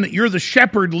can claim that you're the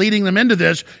shepherd leading them into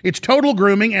this. It's total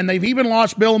grooming, and they've even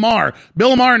lost Bill Maher.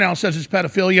 Bill Maher now says it's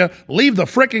pedophilia. Leave the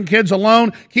frickin' kids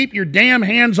alone. Keep your damn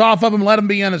hands off of them. Let them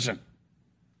be innocent.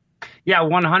 Yeah,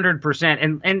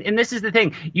 100%. And this is the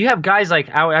thing. You have guys like,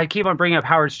 I keep on bringing up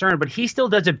Howard Stern, but he still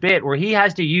does a bit where he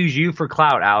has to use you for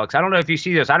clout, Alex. I don't know if you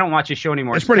see this. I don't watch his show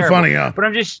anymore. It's pretty funny, yeah.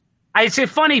 But it's a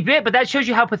funny bit, but that shows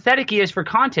you how pathetic he is for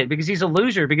content, because he's a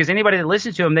loser, because anybody that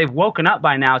listens to him, they've woken up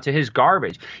by now to his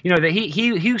garbage. You know, that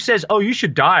he says, oh, you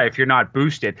should die if you're not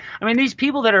boosted. I mean, these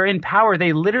people that are in power,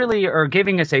 they literally are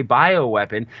giving us a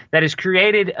bioweapon that is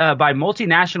created by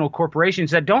multinational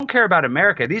corporations that don't care about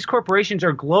America. These corporations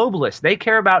are globalists. They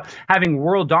care about having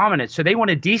world dominance. So they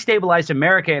want to destabilize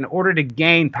America in order to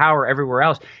gain power everywhere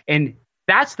else. And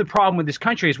that's the problem with this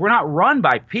country, is we're not run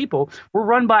by people. We're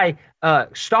run by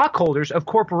stockholders of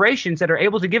corporations that are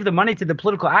able to give the money to the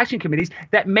political action committees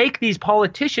that make these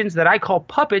politicians that I call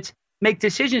puppets make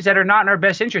decisions that are not in our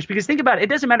best interest. Because think about it. It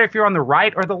doesn't matter if you're on the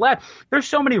right or the left. There's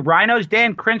so many rhinos,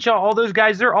 Dan Crenshaw, all those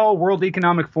guys, they're all World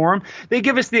Economic Forum. They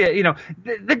give us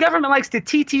the government likes to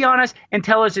TT on us and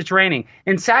tell us it's raining.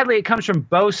 And sadly, it comes from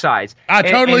both sides. I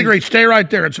totally agree. Stay right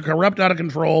there. It's a corrupt, out of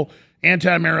control,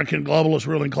 anti-American, globalist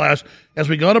ruling class. As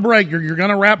we go to break, you're going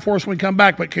to rap for us when we come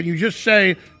back, but can you just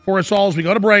say for us all as we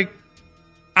go to break,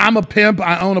 I'm a pimp,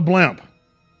 I own a blimp.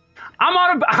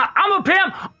 I'm a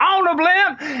pimp, on a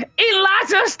blimp, eat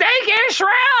lots of steak and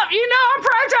shrimp. You know, I'm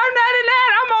Proton 99.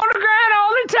 I'm on the ground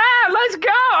all the time. Let's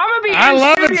go. I'm going to be I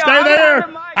love it. Stay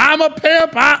there. I'm a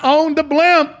pimp, I own the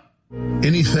blimp.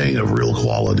 Anything of real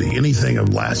quality, anything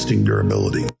of lasting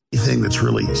durability, anything that's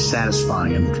really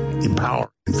satisfying and empowering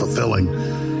and fulfilling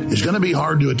is going to be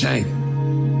hard to attain.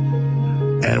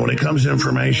 And when it comes to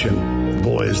information,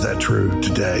 boy, is that true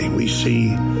today. We see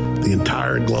the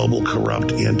entire global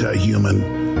corrupt,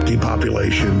 anti-human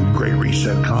depopulation, Great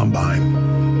Reset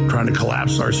combine trying to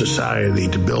collapse our society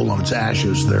to build on its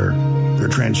ashes their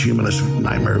transhumanist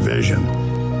nightmare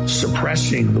vision,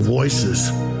 suppressing the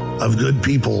voices of good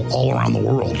people all around the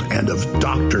world and of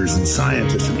doctors and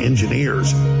scientists and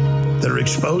engineers that are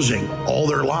exposing all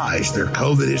their lies, their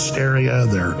COVID hysteria,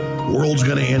 their world's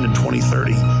going to end in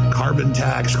 2030, carbon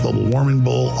tax, global warming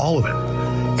bull, all of it.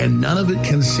 And none of it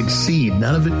can succeed.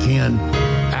 None of it can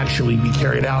actually be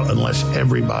carried out unless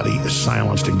everybody is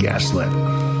silenced and gaslit.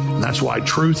 And that's why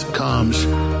truth comes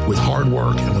with hard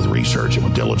work and with research and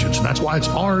with diligence. And that's why it's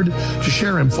hard to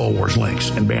share InfoWars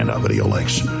links and banned.video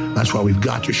links. That's why we've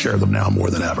got to share them now more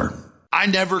than ever. I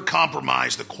never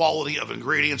compromise the quality of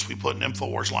ingredients we put in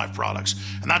InfoWars Life products.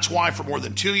 And that's why for more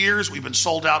than 2 years, we've been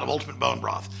sold out of Ultimate Bone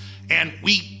Broth. And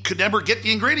we could never get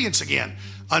the ingredients again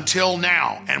until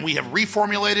now. And we have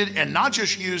reformulated and not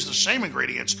just used the same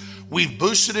ingredients. we've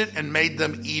boosted it and made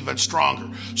them even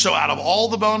stronger. So out of all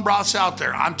the bone broths out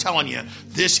there, I'm telling you,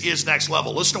 this is next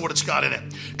level. Listen to what it's got in it.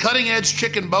 Cutting edge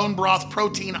chicken bone broth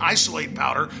protein isolate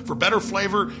powder for better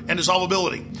flavor and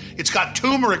dissolvability. It's got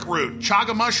turmeric root,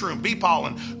 chaga mushroom, bee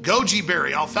pollen, goji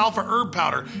berry, alfalfa herb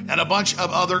powder, and a bunch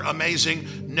of other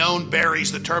amazing known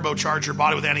berries that turbocharge your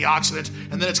body with antioxidants.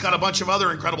 And then it's got a bunch of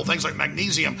other incredible things like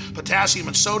magnesium, potassium,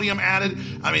 and sodium added.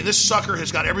 I mean, this sucker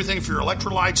has got everything for your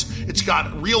electrolytes. It's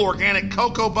got real organic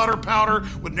cocoa butter powder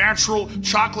with natural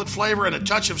chocolate flavor and a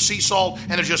touch of sea salt,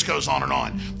 and it just goes on and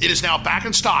on. It is now back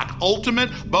in stock. Ultimate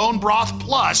Bone Broth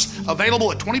Plus,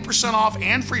 available at 20% off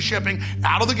and free shipping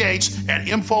out of the gates at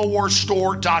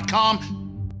InfoWarsStore.com.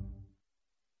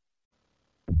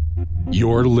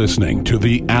 You're listening to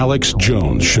The Alex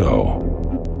Jones Show.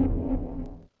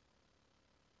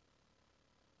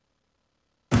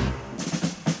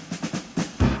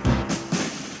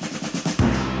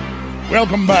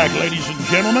 Welcome back, ladies and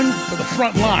gentlemen, to the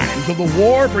front lines of the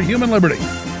war for human liberty.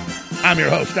 I'm your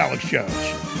host, Alex Jones,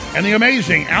 and the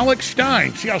amazing Alex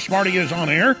Stein. See how smart he is on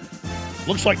air?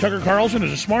 Looks like Tucker Carlson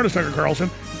is as smart as Tucker Carlson,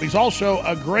 but he's also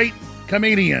a great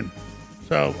comedian.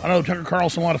 So I know Tucker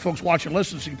Carlson, a lot of folks watch and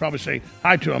listen, so you can probably say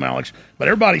hi to him, Alex. But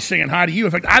everybody's saying hi to you.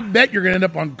 In fact, I bet you're going to end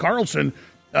up on Carlson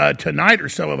tonight or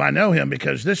so if I know him,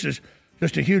 because this is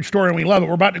just a huge story and we love it.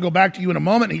 We're about to go back to you in a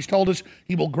moment. He's told us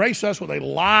he will grace us with a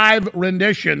live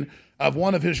rendition of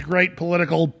one of his great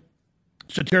political,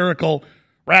 satirical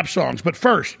rap songs. But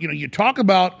first, you talk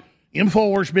about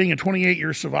InfoWars being a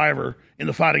 28-year survivor in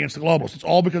the fight against the globalists. It's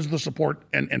all because of the support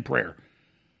and prayer.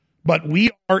 But we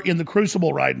are in the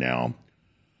crucible right now,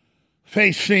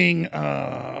 facing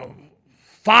 5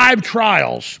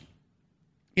 trials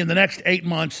in the next 8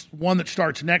 months, one that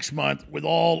starts next month with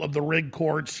all of the rigged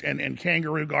courts and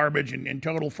kangaroo garbage and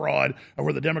total fraud,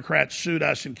 where the Democrats sued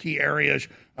us in key areas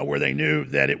where they knew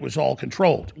that it was all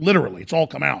controlled. Literally, it's all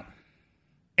come out.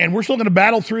 And we're still going to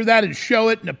battle through that and show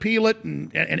it and appeal it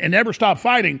and never stop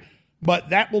fighting.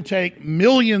 But that will take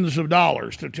millions of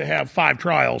dollars to have 5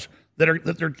 trials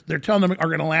that they're telling them are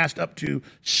going to last up to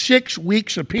 6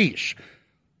 weeks apiece,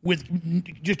 with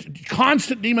just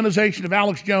constant demonization of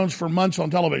Alex Jones for months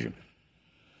on television.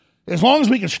 As long as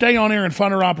we can stay on air and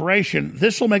fund our operation,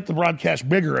 this will make the broadcast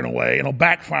bigger in a way, and it'll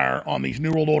backfire on these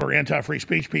New World Order anti-free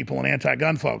speech people and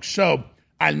anti-gun folks. So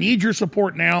I need your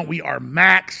support now. We are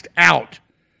maxed out.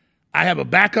 I have a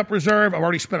backup reserve. I've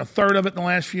already spent a third of it in the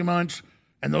last few months,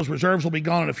 and those reserves will be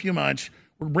gone in a few months.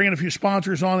 We're bringing a few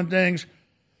sponsors on and things,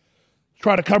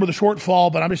 try to cover the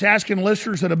shortfall, but I'm just asking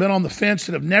listeners that have been on the fence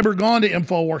that have never gone to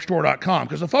InfoWarsStore.com,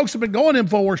 because the folks that have been going to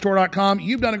InfoWarsStore.com,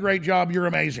 you've done a great job. You're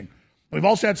amazing. We've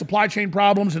also had supply chain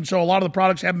problems, and so a lot of the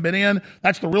products haven't been in.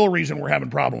 That's the real reason we're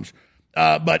having problems.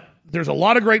 But there's a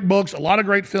lot of great books, a lot of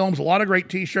great films, a lot of great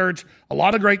T-shirts, a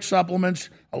lot of great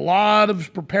supplements, a lot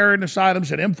of preparedness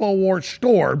items at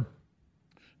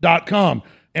InfoWarsStore.com.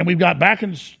 And we've got back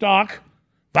in stock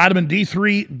vitamin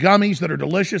D3 gummies that are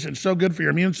delicious and so good for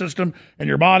your immune system and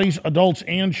your bodies, adults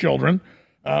and children.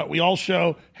 We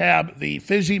also have the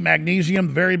Fizzy Magnesium,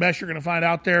 the very best you're going to find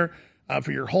out there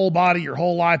for your whole body, your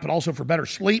whole life, but also for better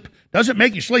sleep. Doesn't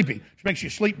make you sleepy. It just makes you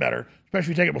sleep better,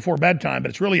 especially if you take it before bedtime. But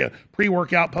it's really a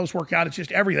pre-workout, post-workout. It's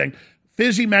just everything.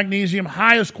 Fizzy Magnesium,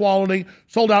 highest quality,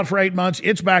 sold out for 8 months.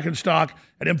 It's back in stock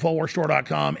at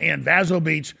InfoWarsStore.com. And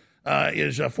VasoBeats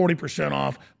is 40%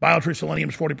 off. BioTrue Selenium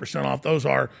is 40% off. Those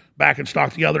are back in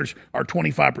stock. The others are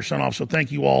 25% off. So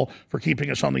thank you all for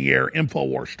keeping us on the air,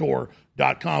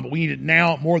 InfoWarsStore.com. But we need it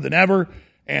now more than ever.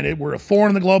 And we're a thorn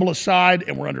in the globalist side,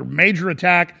 and we're under major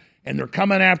attack. And they're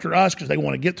coming after us because they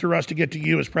want to get through us to get to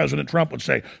you, as President Trump would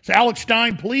say. So Alex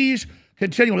Stein, please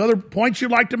continue with other points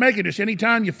you'd like to make. And just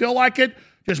anytime you feel like it,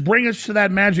 just bring us to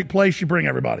that magic place you bring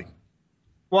everybody.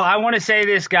 Well, I want to say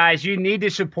this, guys. You need to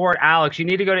support Alex. You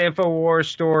need to go to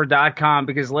InfoWarsStore.com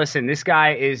because, listen, this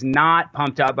guy is not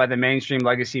pumped up by the mainstream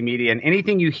legacy media. And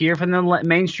anything you hear from the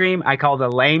mainstream, I call the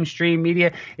lamestream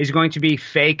media, is going to be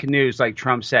fake news, like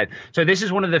Trump said. So this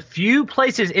is one of the few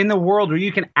places in the world where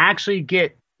you can actually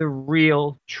get the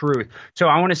real truth. So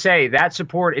I want to say that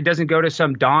support, it doesn't go to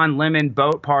some Don Lemon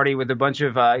boat party with a bunch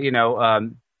of,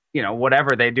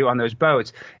 whatever they do on those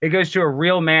boats. It goes to a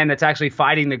real man that's actually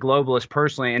fighting the globalists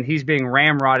personally, and he's being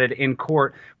ramrodded in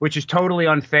court, which is totally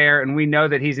unfair. And we know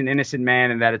that he's an innocent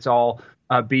man and that it's all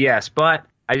BS. But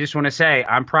I just want to say,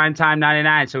 I'm Primetime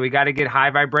 99, so we got to get high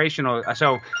vibrational.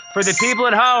 So for the people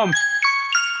at home,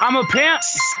 I'm a pimp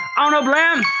on a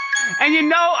blimp, and you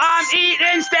know I'm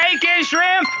eating steak and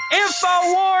shrimp.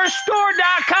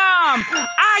 InfoWarsStore.com.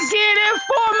 I get it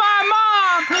for my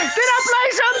mom. Then I play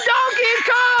some Donkey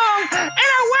Kong, and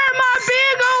I wear my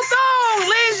big old thong.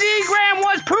 Lindsey Graham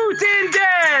was Putin.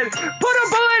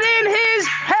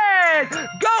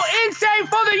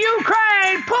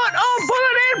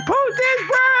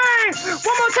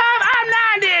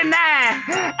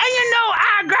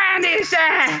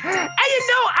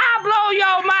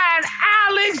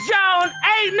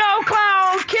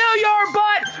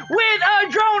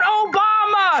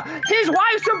 his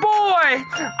wife's a boy.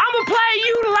 I'ma play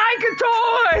you like a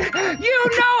toy. You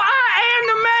know I am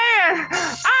the man.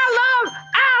 I love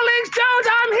Alex Jones.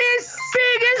 I'm his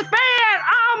biggest fan.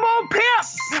 I'm a pimp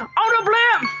on a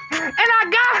blimp, and I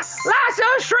got lots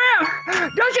of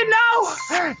shrimp. Don't you know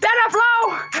that I flow,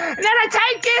 and then I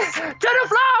take it to the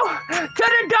flow, to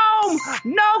the dome,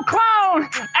 no clone,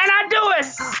 and I do it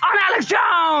on Alex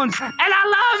Jones. And I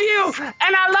love you,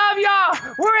 and I love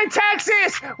y'all. We're in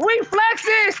Texas. We flex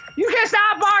this. You can't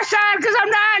stop our shine because I'm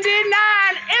 99.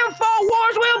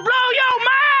 InfoWars will blow your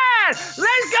mind.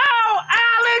 Let's go,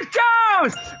 Alex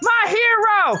Jones, my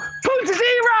hero. Put to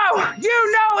zero.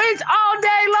 You know it's all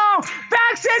day long.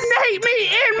 Vaccinate me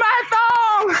in my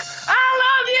thong. I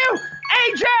love you,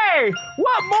 AJ.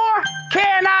 What more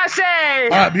can I say? All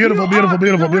right, beautiful. King,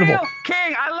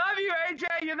 I love you, AJ.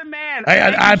 You're the man.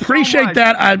 I appreciate so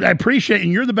that. I appreciate,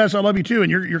 and you're the best. I love you too.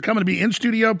 And you're coming to be in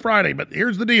studio Friday. But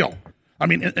here's the deal. I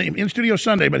mean, in studio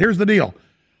Sunday. But here's the deal.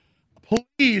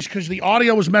 Please, because the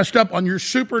audio was messed up on your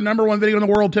super #1 video in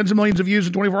the world, tens of millions of views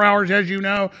in 24 hours, as you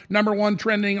know, #1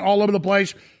 trending all over the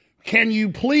place. Can you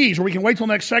please, or we can wait till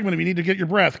next segment if you need to get your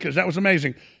breath, because that was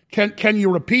amazing. Can you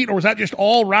repeat, or was that just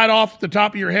all right off the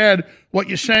top of your head, what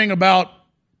you're saying about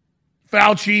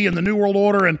Fauci and the New World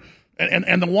Order and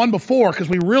the one before? Because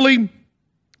we really,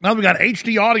 now that we got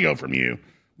HD audio from you,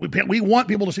 we want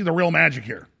people to see the real magic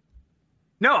here.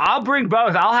 No, I'll bring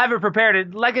both. I'll have it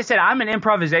prepared. Like I said, I'm an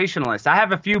improvisationalist. I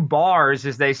have a few bars,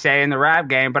 as they say in the rap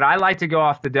game, but I like to go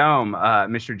off the dome,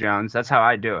 Mr. Jones. That's how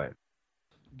I do it.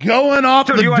 Going off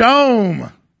the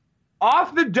dome.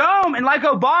 Off the dome, and like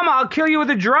Obama, I'll kill you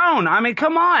with a drone. I mean,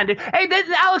 come on. Hey,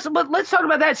 Alex, but let's talk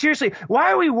about that seriously.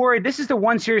 Why are we worried? This is the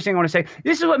one serious thing I want to say.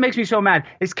 This is what makes me so mad.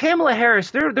 Is Kamala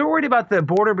Harris, they're worried about the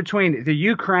border between the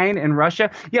Ukraine and Russia,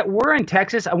 yet we're in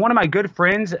Texas. One of my good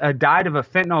friends died of a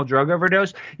fentanyl drug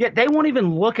overdose, yet they won't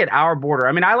even look at our border.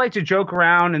 I mean, I like to joke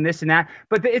around and this and that,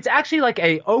 but it's actually like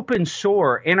a open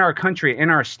sore in our country,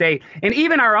 in our state, and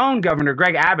even our own governor,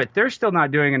 Greg Abbott, they're still not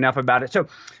doing enough about it. So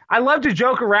I love to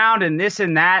joke around and this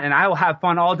and that, and I will have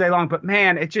fun all day long. But,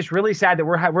 man, it's just really sad that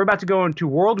we're about to go into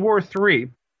World War III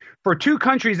for two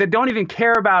countries that don't even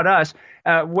care about us,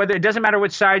 whether it doesn't matter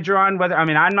which side you're on.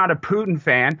 I'm not a Putin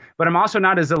fan, but I'm also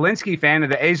not a Zelensky fan of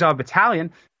the Azov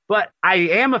Battalion. But I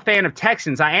am a fan of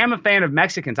Texans. I am a fan of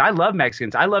Mexicans. I love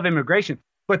Mexicans. I love immigration.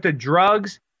 But the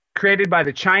drugs created by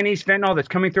the Chinese fentanyl that's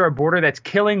coming through our border that's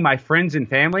killing my friends and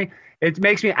family, it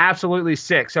makes me absolutely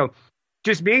sick. So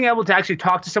just being able to actually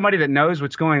talk to somebody that knows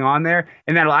what's going on there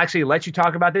and that'll actually let you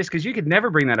talk about this, because you could never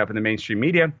bring that up in the mainstream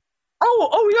media.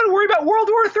 Oh, we got to worry about World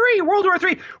War III. World War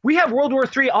III. We have World War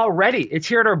III already. It's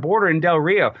here at our border in Del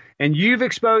Rio. And you've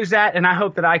exposed that, and I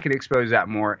hope that I can expose that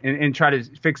more and try to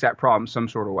fix that problem some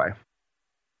sort of way.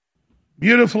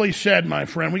 Beautifully said, my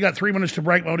friend. We got 3 minutes to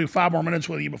break. We'll do 5 more minutes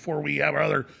with you before we have our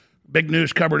other big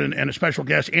news covered and a special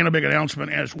guest and a big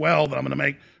announcement as well that I'm going to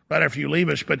make right after you leave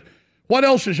us. But what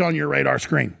else is on your radar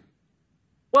screen?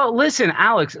 Well, listen,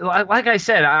 Alex, like I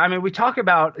said, I mean, we talk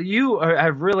about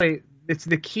have really. It's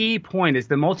the key point is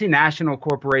the multinational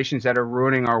corporations that are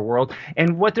ruining our world.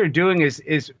 And what they're doing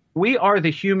is we are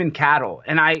the human cattle.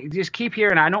 And I just keep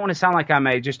hearing, I don't want to sound like I'm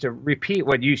just to repeat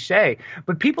what you say,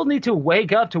 but people need to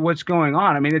wake up to what's going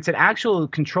on. I mean, it's an actual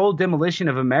controlled demolition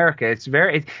of America.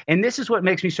 And this is what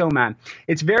makes me so mad.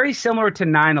 It's very similar to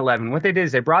 9/11. What they did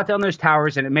is they brought down those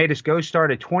towers and it made us go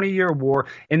start a 20-year war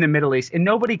in the Middle East. And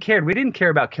nobody cared. We didn't care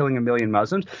about killing 1 million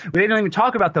Muslims. We didn't even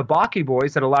talk about the Baki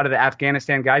boys, that a lot of the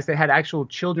Afghanistan guys, they had actual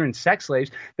children sex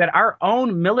slaves that our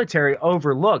own military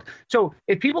overlooked. So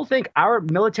if people think our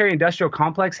military industrial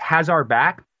complex has our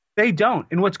back, they don't.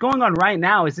 And what's going on right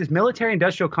now is this military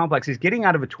industrial complex is getting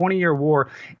out of a 20-year war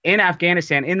in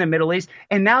Afghanistan, in the Middle East,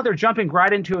 and now they're jumping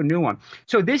right into a new one.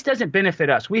 So this doesn't benefit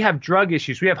us. We have drug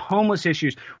issues. We have homeless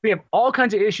issues. We have all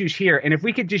kinds of issues here. And if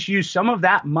we could just use some of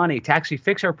that money to actually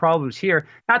fix our problems here,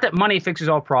 not that money fixes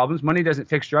all problems. Money doesn't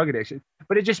fix drug addiction.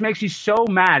 But it just makes you so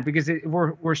mad because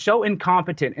we're so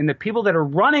incompetent. And the people that are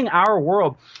running our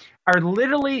world are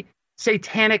literally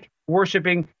satanic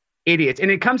worshiping idiots. And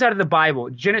it comes out of the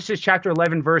Bible, Genesis chapter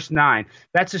 11, verse 9.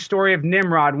 That's the story of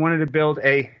Nimrod wanted to build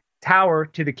a tower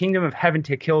to the kingdom of heaven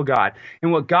to kill God.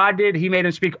 And what God did, he made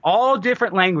him speak all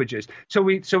different languages so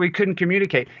we couldn't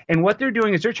communicate. And what they're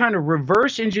doing is they're trying to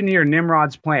reverse engineer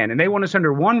Nimrod's plan. And they want us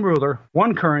under one ruler,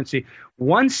 one currency,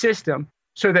 one system,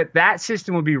 so that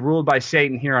system will be ruled by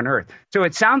Satan here on earth. So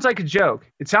it sounds like a joke.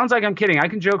 It sounds like I'm kidding. I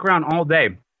can joke around all day.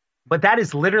 But that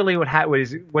is literally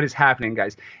what is happening,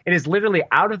 guys. It is literally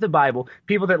out of the Bible.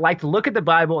 People that like to look at the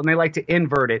Bible and they like to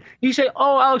invert it. You say,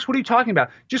 oh, Alex, what are you talking about?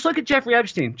 Just look at Jeffrey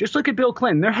Epstein. Just look at Bill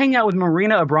Clinton. They're hanging out with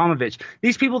Marina Abramovich.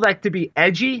 These people like to be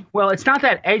edgy. Well, it's not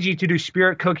that edgy to do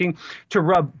spirit cooking, to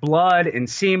rub blood and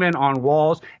semen on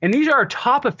walls. And these are our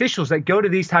top officials that go to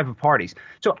these type of parties.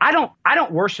 So I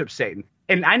don't worship Satan.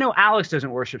 And I know Alex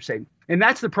doesn't worship Satan. And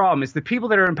that's the problem, is the people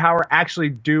that are in power actually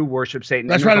do worship Satan.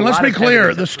 That's right. And let's be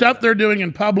clear. The stuff they're doing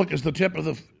in public is the tip of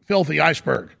the filthy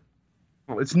iceberg.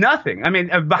 Well, it's nothing. I mean,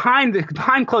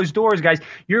 behind closed doors, guys,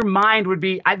 your mind would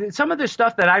be some of the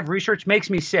stuff that I've researched makes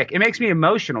me sick. It makes me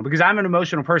emotional because I'm an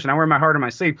emotional person. I wear my heart on my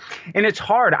sleeve. And it's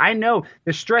hard. I know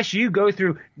the stress you go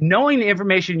through knowing the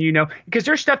information you know, because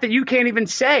there's stuff that you can't even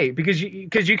say because you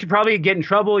could probably get in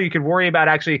trouble. You could worry about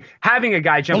actually having a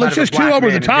guy jump out of a Well, it's just too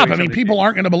over the top. I mean, people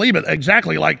aren't going to believe it.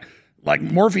 Exactly like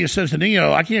Morpheus says to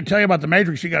Neo, I can't tell you about the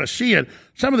Matrix. You got to see it.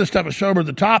 Some of this stuff is so over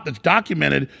the top that's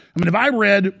documented. I mean, if I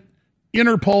read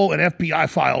Interpol and FBI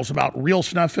files about real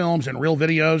snuff films and real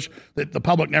videos that the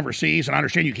public never sees, and I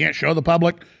understand you can't show the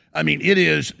public. I mean,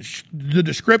 the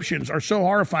descriptions are so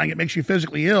horrifying, it makes you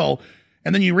physically ill.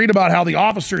 And then you read about how the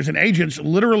officers and agents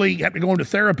literally have to go into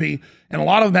therapy, and a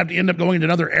lot of them have to end up going into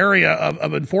another area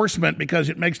of enforcement because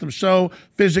it makes them so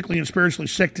physically and spiritually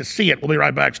sick to see it. We'll be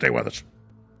right back. Stay with us.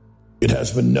 It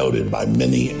has been noted by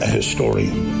many a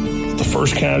historian that the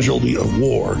first casualty of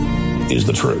war is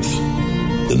the truth.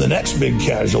 Then the next big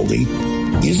casualty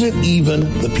isn't even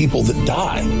the people that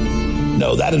die.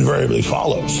 No, that invariably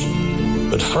follows.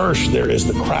 But first, there is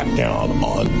the crackdown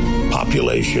on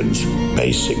population's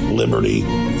basic liberty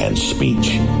and speech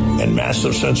and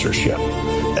massive censorship.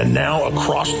 And now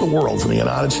across the world, from the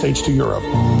United States to Europe,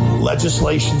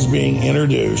 legislation's being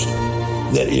introduced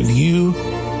that if you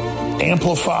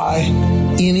amplify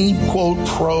any, quote,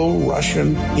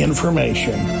 pro-Russian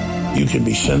information, you can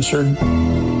be censored,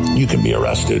 you can be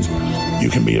arrested, you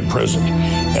can be imprisoned.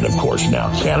 And of course,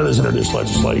 now Canada's introduced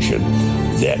legislation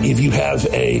that if you have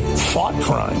a thought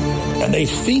crime and they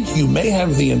think you may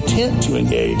have the intent to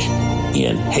engage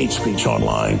in hate speech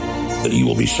online, that you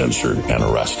will be censored and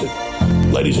arrested.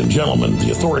 Ladies and gentlemen, the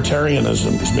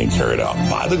authoritarianism is being carried out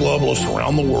by the globalists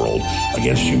around the world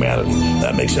against humanity.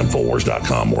 That makes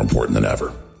Infowars.com more important than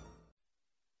ever.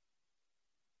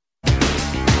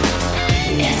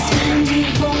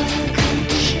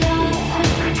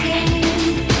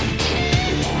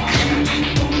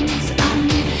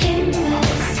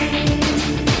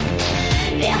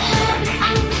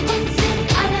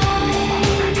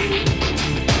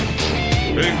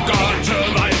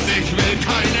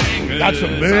 Got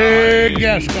some big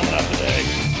guests coming up today.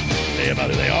 Say about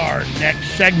who they are.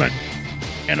 Next segment.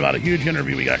 And about a huge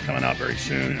interview we got coming out very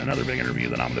soon. Another big interview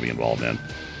that I'm going to be involved in.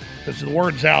 Because the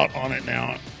word's out on it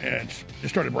now. It's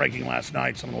just started breaking last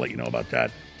night, so I'm going to let you know about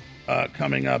that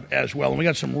coming up as well. And we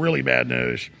got some really bad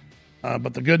news.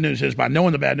 But the good news is, by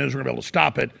knowing the bad news, we're going to be able to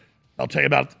stop it. I'll tell you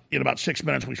about in about 6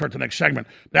 minutes when we start the next segment.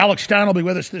 But Alex Stein will be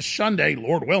with us this Sunday,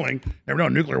 Lord willing. Never know,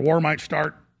 a nuclear war might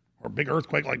start, or a big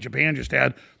earthquake like Japan just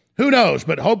had. Who knows?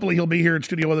 But hopefully he'll be here in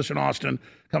studio with us in Austin,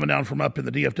 coming down from up in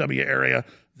the DFW area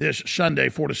this Sunday,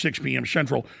 4 to 6 p.m.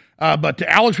 Central. But to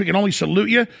Alex, we can only salute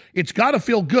you. It's got to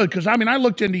feel good because, I mean, I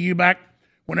looked into you back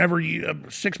whenever you,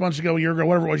 6 months ago, a year ago,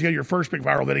 whatever it was, you had your first big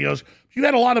viral videos. You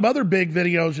had a lot of other big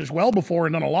videos as well before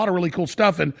and done a lot of really cool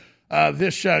stuff. And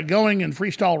this going and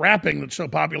freestyle rapping that's so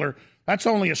popular, that's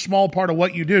only a small part of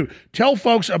what you do. Tell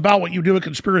folks about what you do at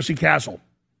Conspiracy Castle.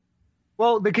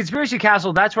 Well, the Conspiracy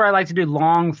Castle, that's where I like to do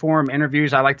long-form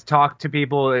interviews. I like to talk to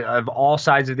people of all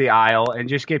sides of the aisle and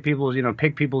just get people's,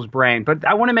 pick people's brain. But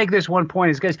I want to make this one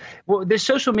point is because this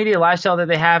social media lifestyle that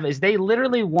they have is they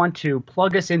literally want to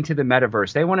plug us into the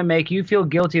metaverse. They want to make you feel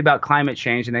guilty about climate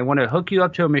change, and they want to hook you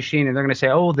up to a machine, and they're going to say,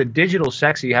 oh, the digital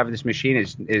sex that you have in this machine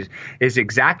is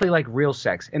exactly like real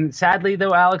sex. And sadly,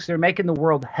 though, Alex, they're making the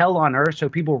world hell on earth, so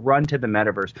people run to the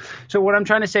metaverse. So what I'm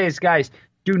trying to say is, guys,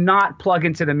 do not plug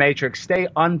into the Matrix. Stay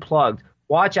unplugged.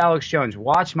 Watch Alex Jones.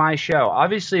 Watch my show.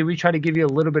 Obviously, we try to give you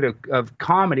a little bit of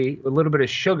comedy, a little bit of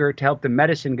sugar to help the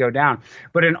medicine go down.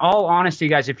 But in all honesty,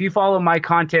 guys, if you follow my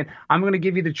content, I'm going to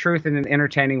give you the truth in an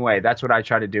entertaining way. That's what I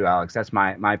try to do, Alex. That's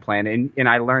my plan. And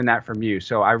I learned that from you.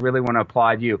 So I really want to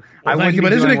applaud you. Well, thank you.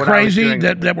 But isn't it crazy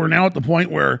that we're now at the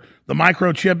point where the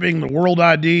microchipping, the world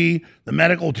ID, the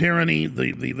medical tyranny,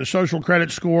 the social credit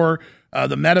score,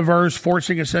 the metaverse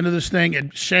forcing us into this thing,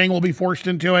 and saying we'll be forced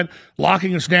into it,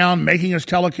 locking us down, making us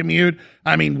telecommute.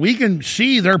 I mean, we can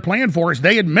see their plan for us.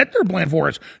 They admit their plan for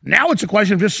us. Now it's a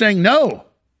question of just saying no.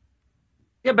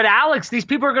 Yeah, but Alex, these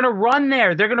people are going to run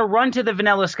there. They're going to run to the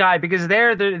Vanilla Sky because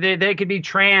they could be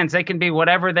trans. They can be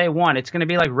whatever they want. It's going to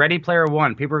be like Ready Player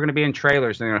One. People are going to be in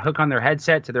trailers. They're going to hook on their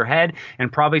headset to their head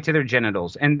and probably to their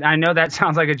genitals. And I know that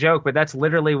sounds like a joke, but that's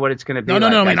literally what it's going to be. No.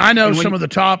 I mean, I know some when, of the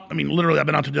top. I mean, literally, I've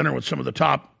been out to dinner with some of the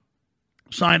top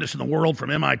scientists in the world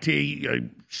from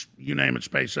MIT, you name it,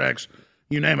 SpaceX,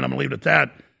 you name it. I'm going to leave it at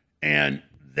that. And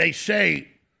they say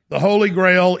the Holy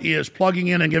Grail is plugging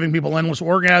in and giving people endless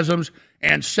orgasms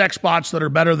and sex bots that are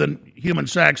better than human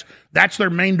sex. That's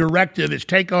their main directive, is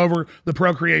take over the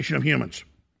procreation of humans.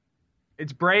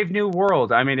 It's Brave New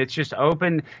World. I mean, it's just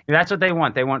open. That's what they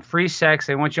want. They want free sex.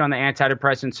 They want you on the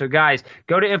antidepressants. So, guys,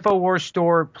 go to InfoWars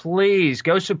store. Please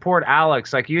go support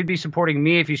Alex. Like, you'd be supporting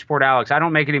me if you support Alex. I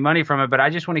don't make any money from it, but I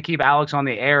just want to keep Alex on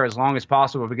the air as long as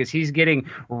possible because he's getting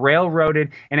railroaded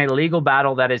in a legal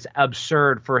battle that is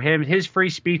absurd for him. His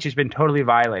free speech has been totally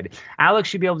violated. Alex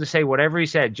should be able to say whatever he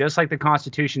said, just like the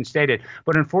Constitution stated.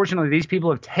 But unfortunately, these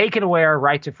people have taken away our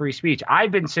right to free speech.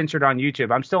 I've been censored on YouTube.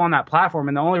 I'm still on that platform,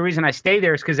 and the only reason I stay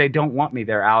there is because they don't want me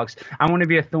there, Alex. I want to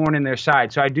be a thorn in their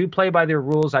side. So I do play by their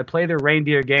rules. I play their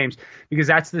reindeer games because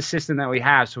that's the system that we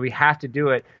have. So we have to do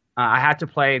it. I have to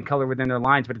play and color within their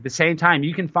lines. But at the same time,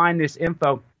 you can find this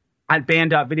info at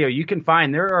band.video. You can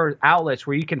find, there are outlets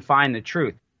where you can find the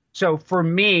truth. So for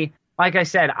me, like I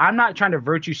said, I'm not trying to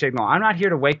virtue signal. I'm not here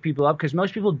to wake people up because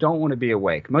most people don't want to be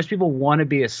awake. Most people want to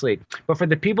be asleep. But for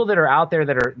the people that are out there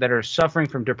that are suffering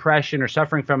from depression or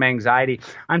suffering from anxiety,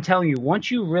 I'm telling you, once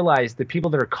you realize the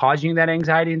people that are causing that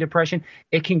anxiety and depression,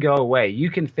 it can go away. You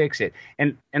can fix it.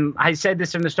 And I said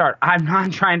this from the start. I'm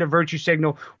not trying to virtue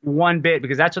signal one bit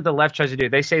because that's what the left tries to do.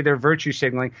 They say they're virtue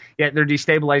signaling, yet they're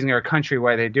destabilizing our country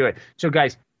while they do it. So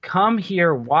guys, come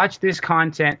here, watch this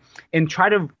content, and try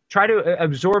to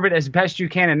absorb it as best you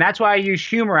can. And that's why I use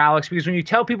humor, Alex, because when you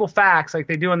tell people facts like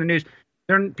they do on the news,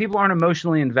 people aren't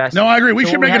emotionally invested. No, I agree. We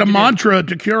should make it a mantra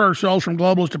to cure ourselves from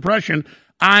globalist depression.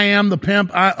 I am the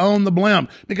pimp. I own the blimp.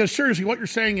 Because seriously, what you're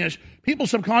saying is people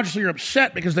subconsciously are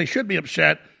upset because they should be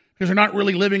upset because they're not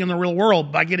really living in the real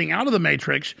world. By getting out of the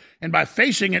matrix and by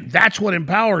facing it, that's what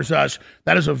empowers us.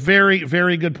 That is a very,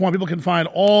 very good point. People can find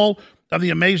all of the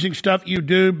amazing stuff you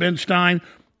do, Ben Stein,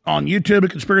 on YouTube at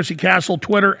Conspiracy Castle,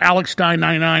 Twitter, Alex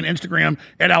Stein99, Instagram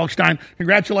at Alex Stein.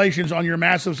 Congratulations on your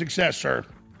massive success, sir.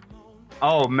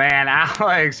 Oh, man,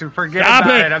 Alex, forget Stop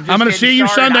about it. it. I'm going to see you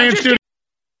Sunday in studio.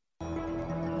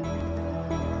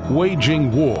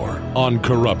 Waging war on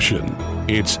corruption.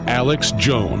 It's Alex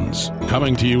Jones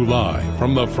coming to you live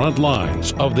from the front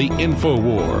lines of the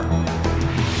InfoWar.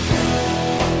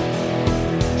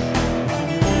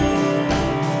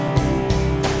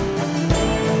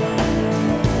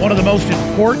 One of the most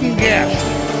important guests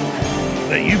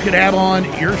that you could have on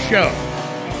your show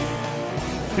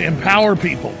to empower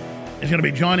people is going to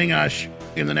be joining us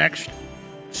in the next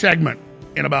segment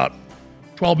in about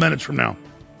 12 minutes from now,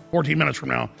 14 minutes from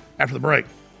now, after the break.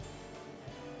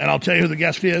 And I'll tell you who the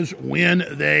guest is when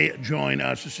they join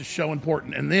us. This is so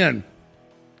important. And then,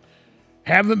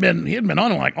 he hadn't been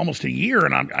on in like almost a year,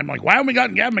 and I'm like, why haven't we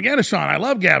gotten Gavin McInnes on? I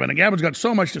love Gavin, and Gavin's got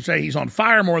so much to say. He's on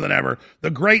fire more than ever.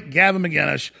 The great Gavin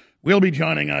McInnes will be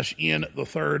joining us in the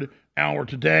third hour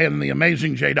today, and the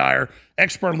amazing Jay Dyer,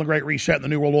 expert on the Great Reset and the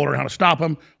New World Order, how to stop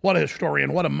him. What a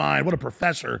historian, what a mind, what a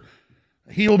professor.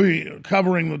 He'll be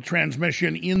covering the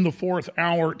transmission in the fourth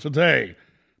hour today.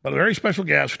 But a very special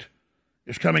guest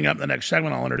is coming up in the next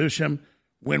segment. I'll introduce him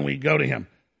when we go to him.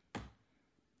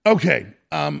 Okay,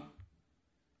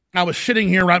 I was sitting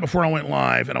here right before I went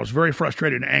live, and I was very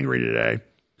frustrated and angry today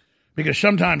because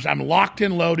sometimes I'm locked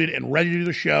and loaded and ready to do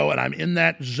the show, and I'm in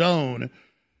that zone,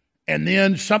 and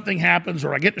then something happens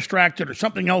or I get distracted or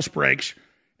something else breaks,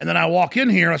 and then I walk in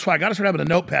here. That's why I got to start having a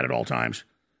notepad at all times,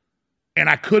 and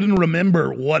I couldn't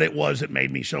remember what it was that made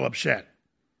me so upset.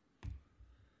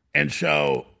 And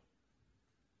so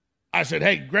I said,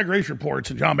 hey, Greg Reese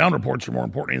reports and John Bound reports are more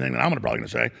important than anything that I'm probably going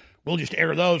to say. We'll just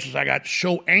air those because I got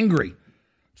so angry.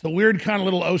 It's the weird kind of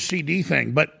little OCD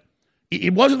thing, but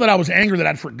it wasn't that I was angry that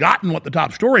I'd forgotten what the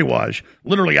top story was,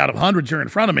 literally out of hundreds here in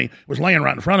front of me, it was laying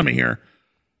right in front of me here.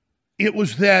 It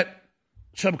was that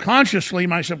subconsciously,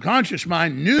 my subconscious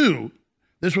mind knew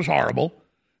this was horrible,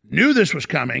 knew this was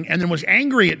coming, and then was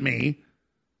angry at me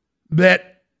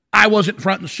that I wasn't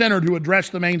front and center to address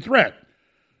the main threat.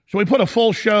 So we put a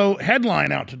full show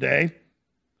headline out today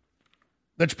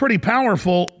that's pretty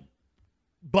powerful,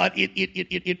 but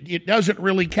it doesn't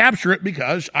really capture it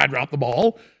because I dropped the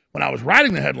ball when I was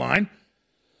writing the headline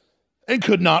and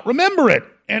could not remember it.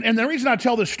 And the reason I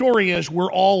tell this story is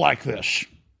we're all like this.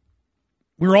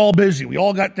 We're all busy. We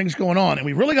all got things going on. And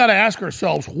we really got to ask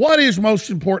ourselves, what is most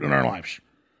important in our lives?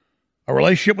 A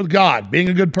relationship with God, being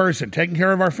a good person, taking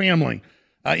care of our family,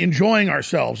 enjoying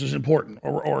ourselves is important.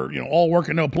 Or all work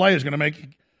and no play is going to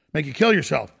make you kill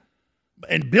yourself.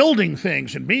 And building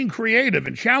things and being creative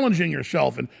and challenging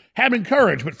yourself and having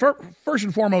courage. But first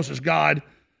and foremost is God,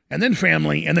 and then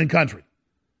family, and then country.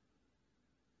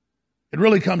 It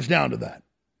really comes down to that.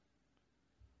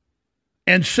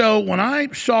 And so when I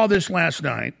saw this last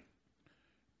night,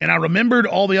 and I remembered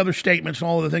all the other statements and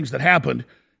all of the things that happened,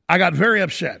 I got very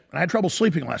upset. I had trouble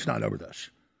sleeping last night over this.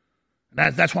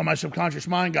 And that's why my subconscious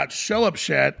mind got so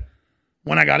upset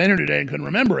when I got in here today and couldn't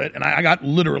remember it. And I got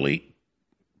literally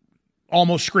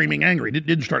almost screaming angry.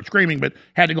 Didn't start screaming, but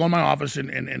had to go in my office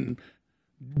and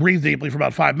breathe deeply for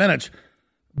about 5 minutes,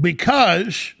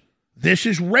 because this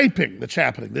is raping that's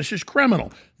happening. This is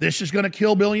criminal. This is going to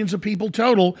kill billions of people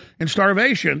total in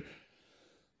starvation.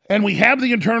 And we have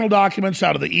the internal documents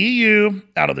out of the EU,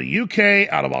 out of the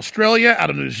UK, out of Australia, out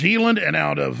of New Zealand, and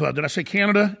out of, did I say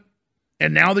Canada?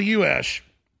 And now the US,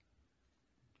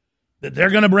 that they're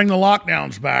going to bring the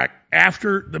lockdowns back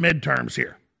after the midterms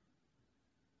here,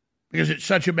 because it's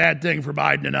such a bad thing for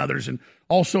Biden and others. And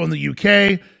also in the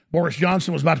UK, Boris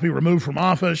Johnson was about to be removed from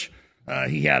office.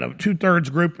 He had a 2/3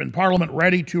 group in Parliament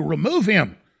ready to remove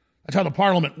him. That's how the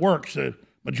Parliament works. The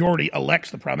majority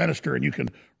elects the Prime Minister, and you can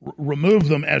remove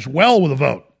them as well with a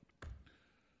vote.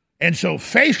 And so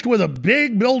faced with a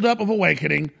big buildup of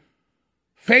awakening,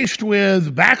 faced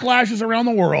with backlashes around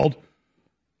the world,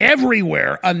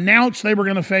 everywhere announced they were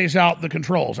going to phase out the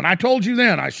controls. And I told you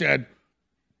then, I said,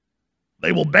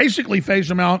 they will basically phase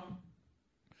them out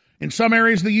in some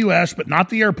areas of the U.S., but not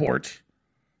the airports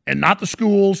and not the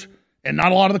schools and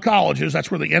not a lot of the colleges. That's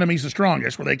where the enemy's the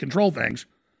strongest, where they control things.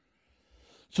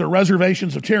 So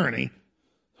reservations of tyranny,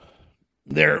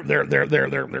 their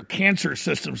cancer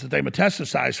systems that they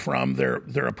metastasize from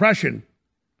their oppression.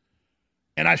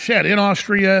 And I said, in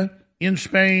Austria, in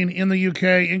Spain, in the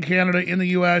UK, in Canada, in the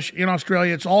U.S., in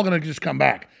Australia, it's all going to just come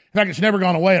back. In fact, it's never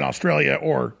gone away in Australia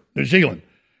or New Zealand.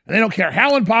 And they don't care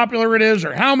how unpopular it is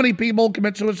or how many people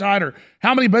commit suicide or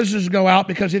how many businesses go out,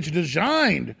 because it's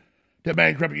designed to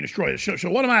bankrupt and destroy it. So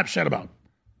what am I upset about?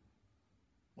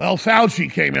 Well,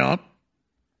 Fauci came out.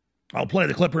 I'll play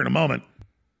the clip here in a moment.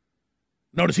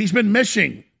 Notice he's been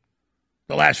missing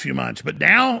the last few months. But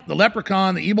now the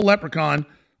leprechaun, the evil leprechaun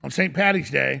on St. Paddy's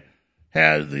Day,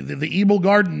 has the evil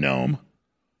garden gnome,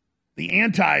 the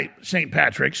anti-St.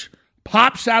 Patrick's,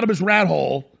 pops out of his rat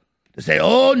hole to say,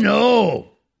 oh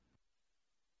no,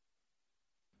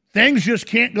 things just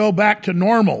can't go back to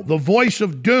normal. The voice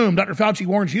of doom. Dr. Fauci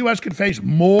warns U.S. could face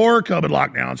more COVID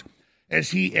lockdowns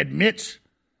as he admits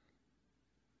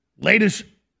latest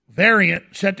variant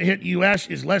set to hit U.S.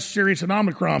 is less serious than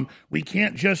Omicron. We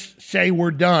can't just say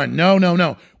we're done.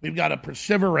 No. We've got to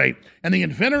perseverate. And the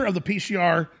inventor of the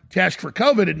PCR test for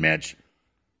COVID admits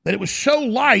that it was so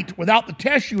light, without the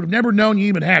test, you would have never known you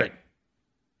even had it.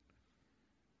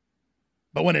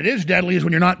 But when it is deadly is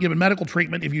when you're not given medical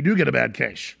treatment if you do get a bad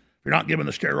case. If you're not given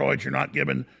the steroids, you're not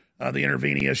given the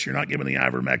intravenous, you're not given the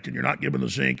ivermectin, you're not given the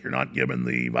zinc, you're not given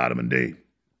the vitamin D.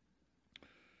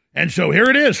 And so here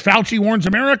it is. Fauci warns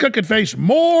America could face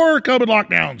more COVID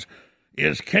lockdowns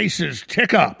as cases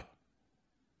tick up.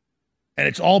 And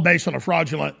it's all based on a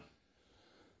fraudulent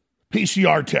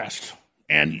PCR test.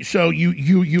 And so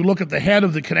you look at the head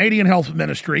of the Canadian Health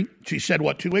Ministry. She said,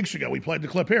 2 weeks ago? We played the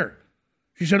clip here.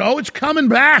 She said, it's coming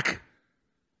back.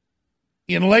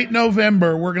 In late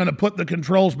November, we're going to put the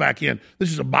controls back in.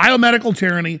 This is a biomedical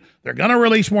tyranny. They're going to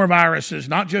release more viruses,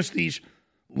 not just these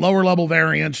lower-level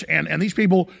variants. And these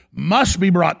people must be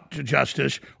brought to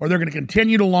justice, or they're going to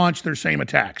continue to launch their same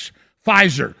attacks.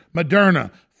 Pfizer,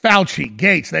 Moderna, Fauci,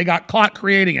 Gates, they got caught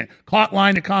creating it, caught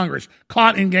lying to Congress,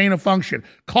 caught in gain of function,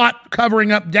 caught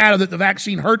covering up data that the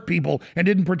vaccine hurt people and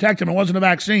didn't protect them. It wasn't a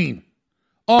vaccine.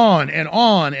 On and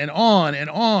on and on and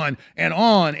on and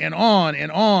on and on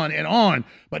and on and on.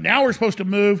 But now we're supposed to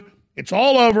move, it's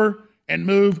all over, and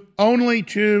move only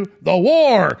to the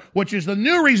war, which is the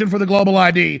new reason for the global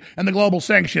ID and the global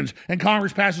sanctions. And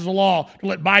Congress passes a law to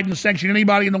let Biden sanction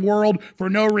anybody in the world for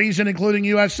no reason, including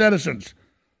U.S. citizens.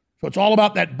 So it's all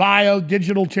about that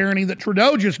bio-digital tyranny that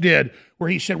Trudeau just did, where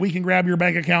he said we can grab your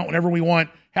bank account whenever we want,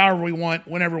 however we want,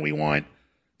 whenever we want.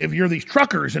 If you're these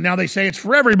truckers, and now they say it's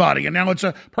for everybody, and now it's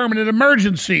a permanent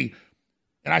emergency.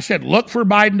 And I said, look for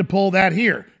Biden to pull that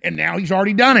here. And now he's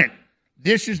already done it.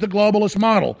 This is the globalist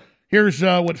model. Here's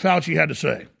what Fauci had to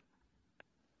say.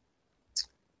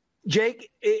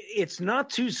 Jake, it's not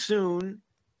too soon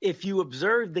if you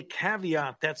observe the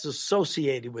caveat that's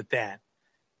associated with that.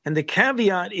 And the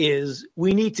caveat is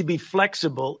we need to be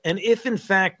flexible. And if, in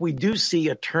fact, we do see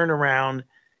a turnaround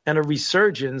and a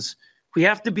resurgence, We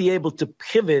have to be able to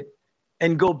pivot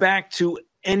and go back to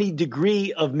any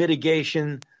degree of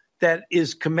mitigation that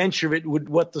is commensurate with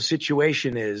what the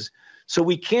situation is. So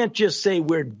we can't just say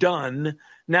we're done.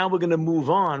 Now we're going to move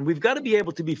on. We've got to be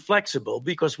able to be flexible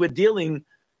because we're dealing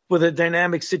with a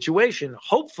dynamic situation.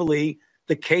 Hopefully,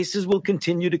 the cases will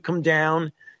continue to come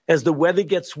down as the weather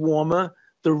gets warmer.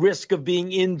 The risk of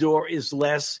being indoor is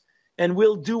less, and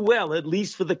we'll do well, at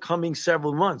least for the coming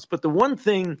several months. But the one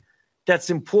thing that's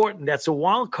important, that's a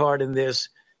wild card in this,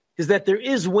 is that there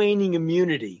is waning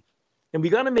immunity. And we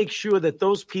got to make sure that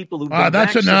those people who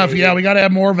that's enough. Yeah, we got to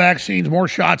have more vaccines, more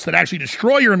shots that actually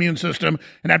destroy your immune system.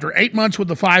 And after 8 months with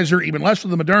the Pfizer, even less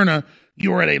with the Moderna,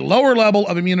 you are at a lower level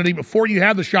of immunity before you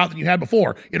have the shot than you had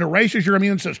before. It erases your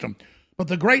immune system. But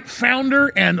the great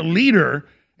founder and leader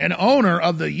and owner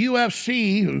of the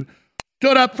UFC, who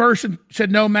stood up first and said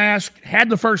no mask, had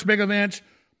the first big events,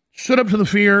 stood up to the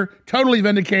fear, totally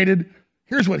vindicated.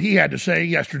 Here's what he had to say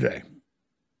yesterday.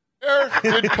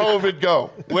 Where did COVID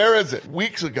go? Where is it?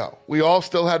 Weeks ago, we all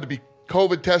still had to be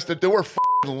COVID tested. There were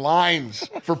lines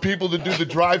for people to do the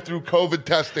drive-through COVID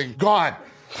testing. Gone.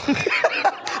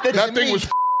 That thing was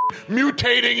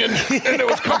mutating and it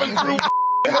was coming through.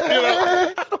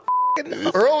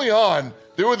 Early on,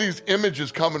 there were these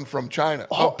images coming from China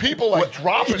of people like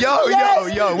dropping. We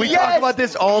talk about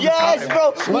this all the time. Yes,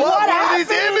 bro. What are these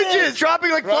images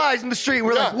dropping like flies in the street?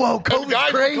 We're like, whoa, COVID's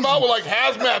guys crazy. Would come out with like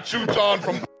hazmat suits on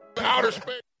from outer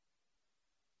space.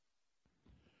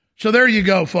 So there you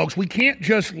go, folks. We can't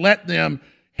just let them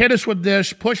hit us with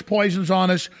this, push poisons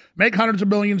on us, make hundreds of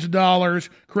billions of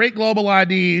dollars, create global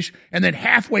IDs, and then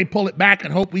halfway pull it back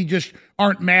and hope we just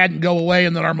aren't mad and go away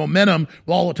and that our momentum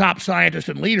with all the top scientists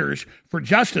and leaders for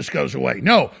justice goes away.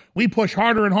 No, we push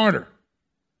harder and harder.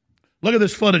 Look at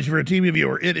this footage for a TV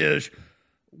viewer. It is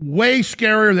way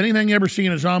scarier than anything you ever see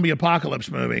in a zombie apocalypse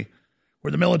movie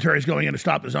where the military is going in to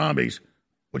stop the zombies,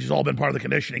 which has all been part of the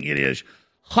conditioning. It is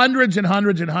hundreds and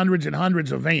hundreds and hundreds and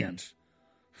hundreds of vans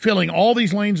filling all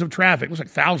these lanes of traffic, looks like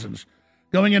thousands,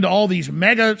 going into all these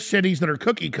mega cities that are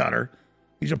cookie cutter,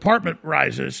 these apartment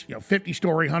rises,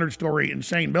 50-story, 100-story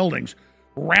insane buildings,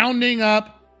 rounding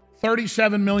up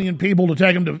 37 million people to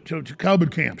take them to COVID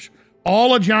camps.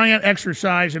 All a giant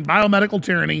exercise in biomedical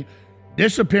tyranny,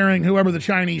 disappearing whoever the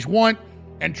Chinese want,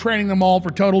 and training them all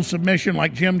for total submission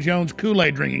like Jim Jones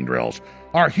Kool-Aid drinking drills.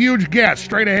 Our huge guest,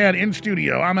 straight ahead in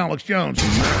studio. I'm Alex Jones.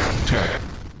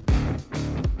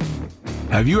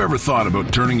 Have you ever thought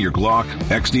about turning your Glock,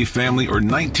 XD Family, or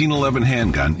 1911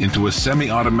 handgun into a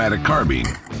semi-automatic carbine?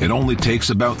 It only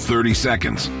takes about 30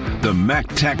 seconds. The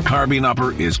MechTech Carbine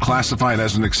Upper is classified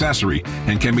as an accessory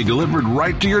and can be delivered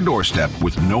right to your doorstep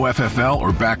with no FFL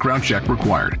or background check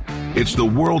required. It's the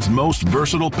world's most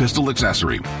versatile pistol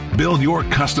accessory. Build your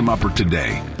custom upper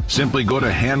today. Simply go to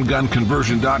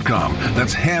handgunconversion.com.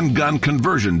 That's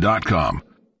handgunconversion.com.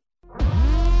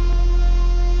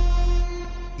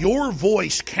 Your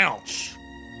voice counts.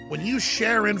 When you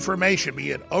share information, be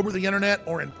it over the internet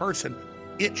or in person,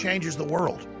 it changes the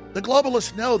world. The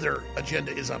globalists know their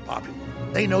agenda is unpopular.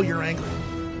 They know you're angry.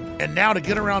 And now to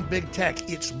get around big tech,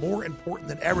 it's more important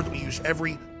than ever that we use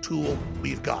every tool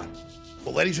we've got.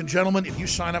 Well, ladies and gentlemen, if you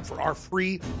sign up for our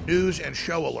free news and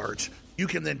show alerts, you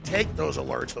can then take those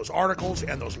alerts, those articles,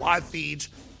 and those live feeds,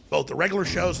 both the regular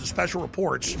shows and special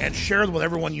reports, and share them with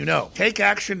everyone you know. Take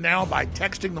action now by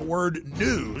texting the word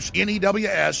NEWS,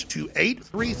 N-E-W-S, to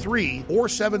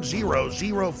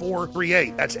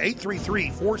 833-470-0438. That's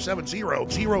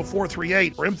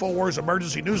 833-470-0438 for InfoWars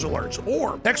Emergency News Alerts.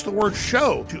 Or text the word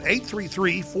SHOW to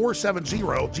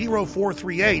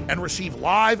 833-470-0438 and receive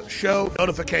live show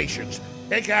notifications.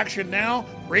 Take action now,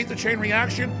 create the chain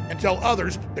reaction, and tell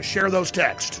others to share those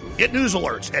texts. Get news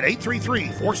alerts at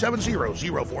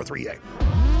 833-470-0438.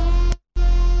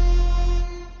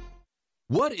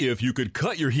 What if you could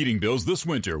cut your heating bills this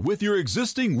winter with your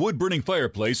existing wood-burning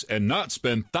fireplace and not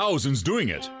spend thousands doing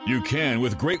it? You can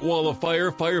with Great Wall of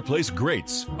Fire fireplace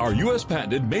grates. Our U.S.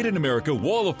 patented made-in-America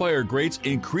Wall of Fire grates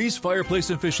increase fireplace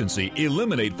efficiency,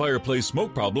 eliminate fireplace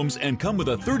smoke problems, and come with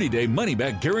a 30-day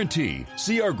money-back guarantee.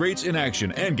 See our grates in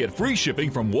action and get free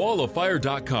shipping from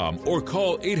walloffire.com or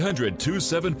call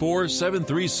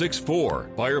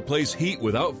 800-274-7364. Fireplace heat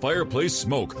without fireplace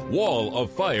smoke.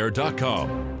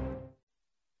 walloffire.com.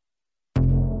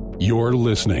 You're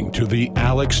listening to The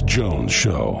Alex Jones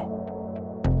Show.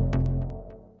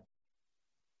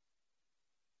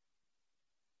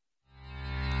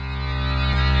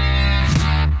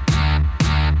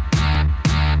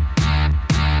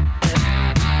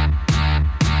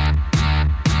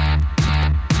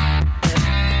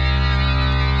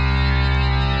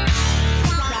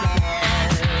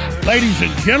 Ladies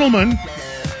and gentlemen,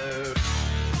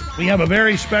 We have a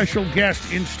very special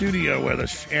guest in studio with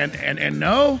us. And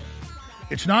no,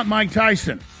 it's not Mike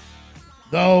Tyson.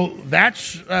 Though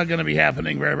that's going to be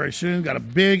happening very, very soon. Got a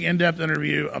big, in-depth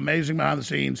interview, amazing behind the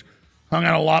scenes. Hung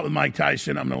out a lot with Mike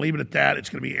Tyson. I'm going to leave it at that. It's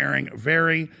going to be airing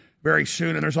very, very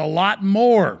soon. And there's a lot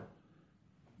more.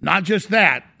 Not just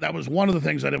that. That was one of the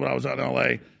things I did when I was out in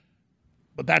L.A.,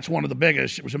 but that's one of the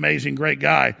biggest. It was amazing, great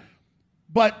guy.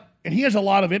 And he has a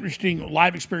lot of interesting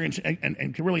life experience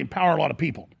and can really empower a lot of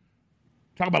people.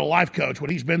 Talk about a life coach, what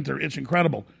he's been through, it's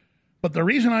incredible. But the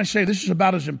reason I say this is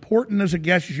about as important as a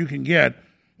guest as you can get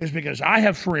is because I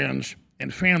have friends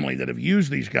and family that have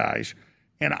used these guys,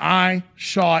 and I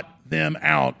sought them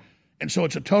out. And so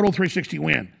it's a total 360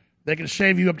 win. They can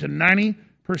save you up to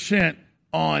 90%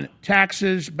 on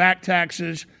taxes, back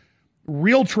taxes,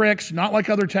 real tricks, not like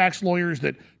other tax lawyers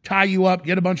that tie you up,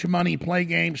 get a bunch of money, play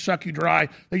games, suck you dry.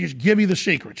 They just give you the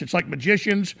secrets. It's like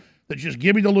magicians that just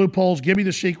give you the loopholes, give you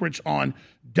the secrets on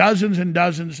dozens and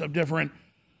dozens of different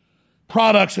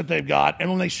products that they've got. And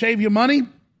when they save you money,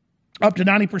 up to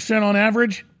 90% on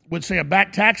average, with, say, a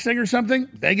back tax thing or something,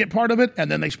 they get part of it,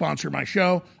 and then they sponsor my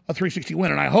show, a 360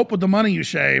 win. And I hope with the money you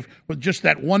save, with just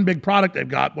that one big product they've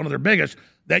got, one of their biggest,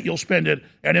 that you'll spend it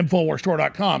at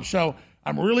InfoWarsStore.com. So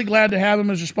I'm really glad to have them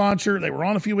as a sponsor. They were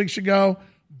on a few weeks ago,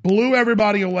 blew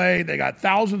everybody away. They got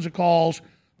thousands of calls.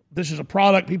 This is a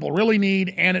product people really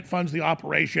need, and it funds the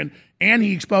operation, and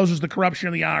he exposes the corruption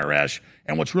of the IRS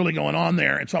and what's really going on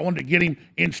there. And so I wanted to get him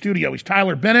in studio. He's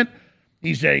Tyler Bennett.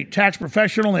 He's a tax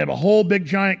professional. They have a whole big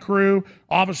giant crew,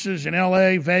 offices in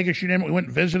L.A., Vegas, you name it. We went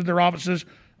and visited their offices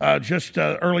just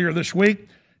earlier this week.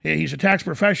 He's a tax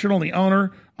professional, the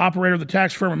owner, operator of the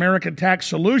tax firm American Tax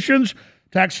Solutions.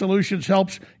 Tax Solutions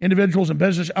helps individuals and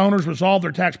business owners resolve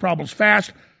their tax problems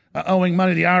fast. Owing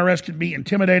money to the IRS can be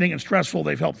intimidating and stressful.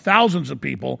 They've helped thousands of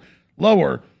people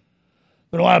lower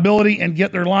their liability and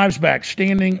get their lives back.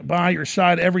 Standing by your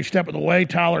side every step of the way,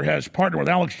 Tyler has partnered with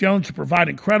Alex Jones to provide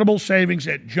incredible savings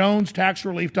at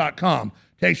JonesTaxRelief.com.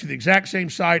 Takes you to the exact same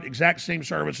site, exact same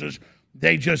services.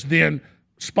 They just then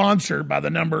sponsor by the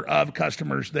number of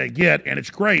customers they get, and it's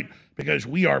great because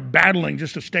we are battling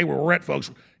just to stay where we're at,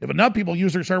 folks. If enough people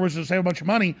use their services to save a bunch of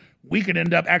money, we could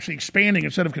end up actually expanding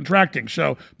instead of contracting.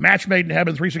 So match made in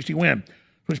heaven, 360 win.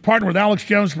 Who's partnered with Alex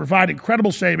Jones to provide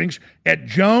incredible savings at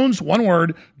Jones, one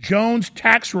word, Jones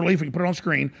Tax Relief. You can put it on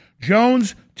screen,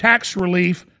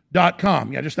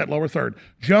 JonesTaxRelief.com. Yeah, just that lower third.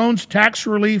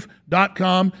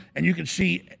 JonesTaxRelief.com, and you can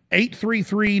see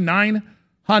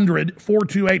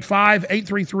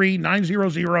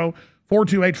 833-900-4285,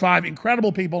 833-900-4285.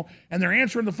 Incredible people, and they're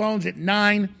answering the phones at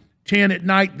 9, 10 at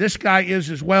night. This guy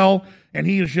is as well, and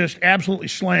he is just absolutely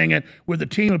slaying it with the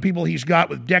team of people he's got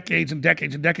with decades and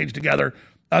decades and decades together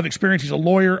of experience. He's a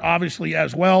lawyer, obviously,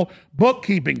 as well.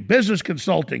 Bookkeeping, business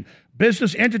consulting,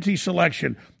 business entity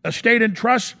selection, estate and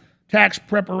trust tax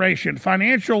preparation,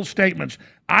 financial statements,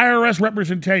 IRS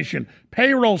representation,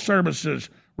 payroll services,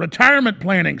 retirement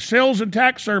planning, sales and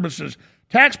tax services,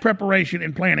 tax preparation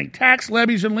and planning, tax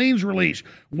levies and liens release,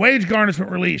 wage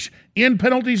garnishment release, in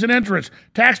penalties and interest,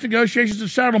 tax negotiations and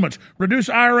settlements, reduce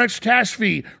IRS tax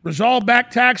fee, resolve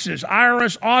back taxes,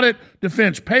 IRS audit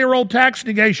defense, payroll tax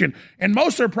negation. And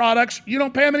most of their products, you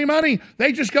don't pay them any money.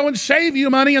 They just go and save you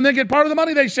money and then get part of the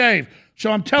money they save.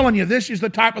 So I'm telling you, this is the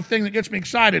type of thing that gets me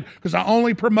excited because I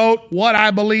only promote what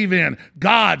I believe in.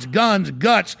 Gods, guns,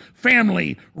 guts,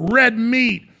 family, red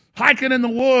meat, hiking in the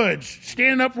woods,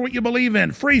 standing up for what you believe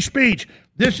in, free speech.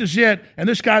 This is it. And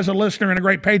this guy's a listener and a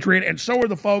great patriot, and so are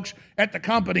the folks at the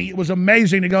company. It was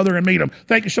amazing to go there and meet them.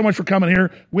 Thank you so much for coming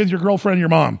here with your girlfriend and your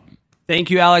mom.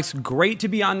 Thank you, Alex. Great to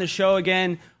be on the show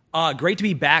again. Great to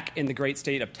be back in the great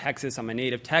state of Texas. I'm a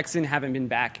native Texan. Haven't been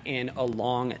back in a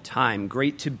long time.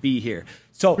 Great to be here.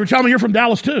 So you're telling me you're from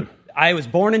Dallas, too. I was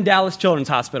born in Dallas Children's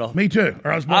Hospital. Me, too.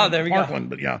 Or I was born in Parkland,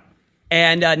 but yeah.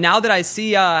 And now that I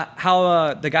see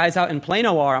how the guys out in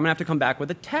Plano are, I'm going to have to come back with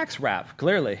a tax rap,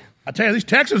 clearly. I tell you, these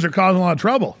Texans are causing a lot of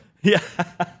trouble. Yeah.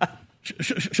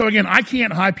 So again, I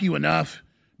can't hype you enough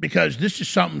because this is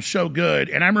something so good.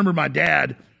 And I remember my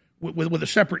dad with a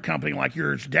separate company like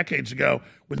yours decades ago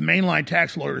with mainline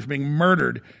tax lawyers being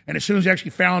murdered. And as soon as he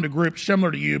actually found a group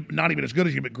similar to you, not even as good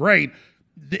as you, but great,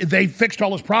 they fixed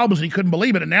all his problems and he couldn't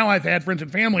believe it. And now I've had friends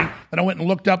and family that I went and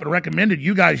looked up and recommended.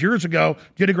 You guys years ago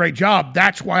did a great job.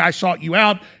 That's why I sought you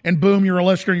out. And boom, you're a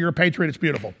listener, you're a patriot. It's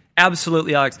beautiful.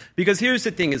 Absolutely, Alex. Because here's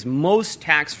the thing is most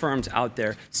tax firms out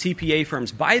there, CPA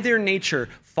firms, by their nature,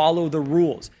 follow the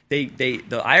rules. The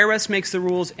IRS makes the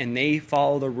rules and they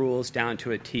follow the rules down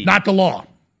to a T. Not the law.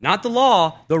 Not the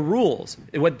law, the rules.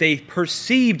 What they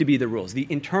perceive to be the rules. The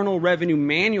Internal Revenue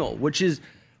Manual, which is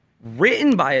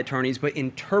written by attorneys, but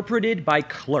interpreted by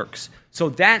clerks. So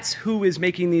that's who is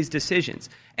making these decisions.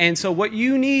 And so what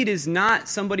you need is not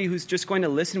somebody who's just going to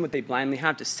listen to what they blindly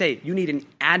have to say. You need an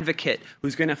advocate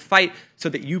who's going to fight so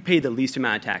that you pay the least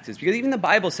amount of taxes. Because even the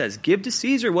Bible says, give to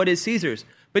Caesar what is Caesar's,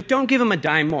 but don't give him a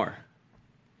dime more.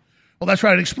 Well, that's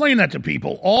right. Explain that to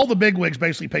people. All the bigwigs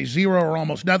basically pay zero or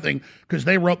almost nothing because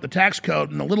they wrote the tax code,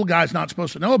 and the little guy's not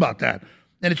supposed to know about that.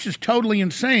 And it's just totally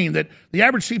insane that the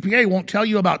average CPA won't tell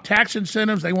you about tax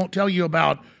incentives. They won't tell you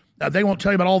about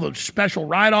all the special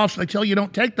write-offs. They tell you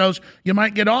don't take those. You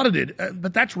might get audited.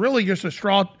 But that's really just a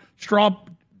straw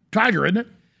tiger, isn't it?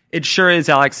 It sure is,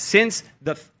 Alex. Since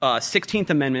the 16th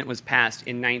Amendment was passed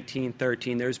in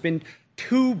 1913, there's been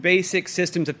two basic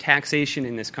systems of taxation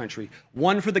in this country.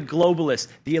 One for the globalists,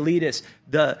 the elitists,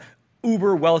 the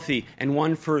uber wealthy, and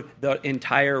one for the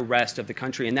entire rest of the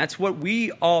country. And that's what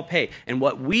we all pay. And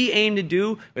what we aim to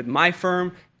do with my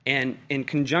firm and in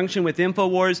conjunction with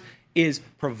InfoWars is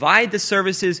provide the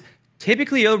services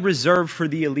typically reserved for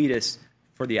the elitists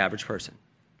for the average person.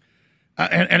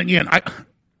 And again,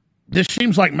 this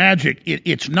seems like magic.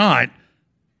 It's not.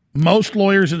 Most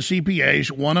lawyers and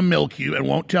CPAs want to milk you and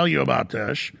won't tell you about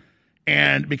this,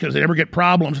 and because they never get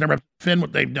problems, never have to defend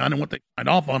what they've done and what they signed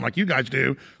off on, like you guys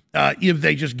do, if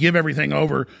they just give everything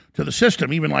over to the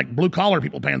system, even like blue-collar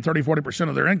people paying 30-40%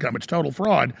 of their income. It's total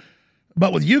fraud.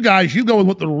 But with you guys, you go with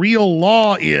what the real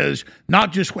law is,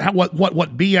 not just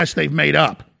what BS they've made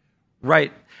up.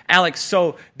 Right. Alex,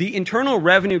 so the Internal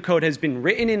Revenue Code has been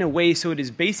written in a way so it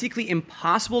is basically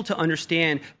impossible to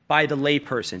understand by the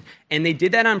layperson. And they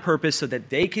did that on purpose so that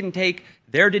they can take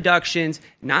their deductions,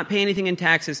 not pay anything in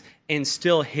taxes, and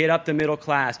still hit up the middle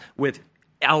class with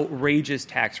outrageous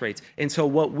tax rates. And so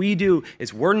what we do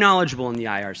is we're knowledgeable in the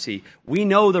IRC. We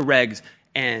know the regs,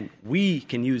 and we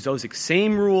can use those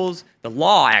same rules, the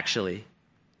law actually,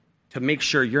 to make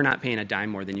sure you're not paying a dime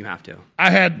more than you have to. I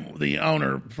had the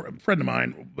owner, a friend of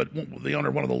mine, but the owner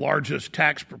of one of the largest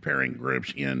tax preparing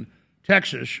groups in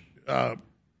Texas,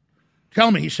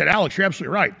 tell me, he said, Alex, you're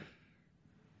absolutely right.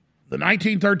 The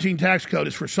 1913 tax code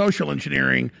is for social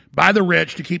engineering by the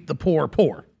rich to keep the poor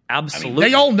poor. Absolutely. I mean,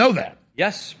 they all know that.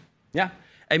 Yes. Yeah.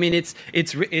 I mean,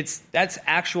 that's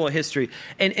actual history.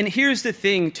 And here's the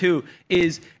thing, too,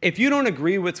 is if you don't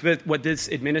agree with what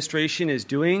this administration is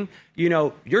doing, you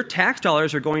know, your tax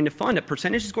dollars are going to fund. A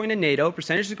percentage is going to NATO, a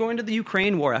percentage is going to the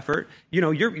Ukraine war effort. You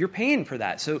know, you're paying for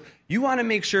that. So you want to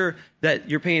make sure that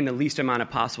you're paying the least amount of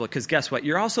possible, because guess what?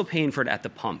 You're also paying for it at the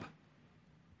pump.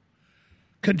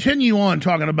 Continue on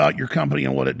talking about your company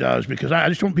and what it does, because I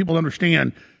just want people to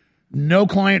understand no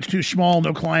client's too small,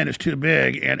 no client is too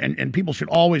big, and people should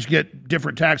always get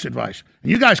different tax advice.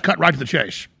 And you guys cut right to the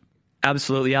chase.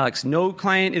 Absolutely, Alex. No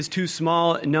client is too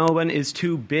small, no one is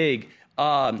too big.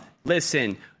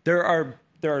 Listen,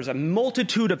 there's a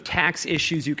multitude of tax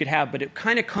issues you could have, but it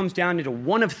kind of comes down into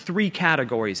one of three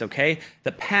categories, okay?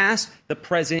 The past, the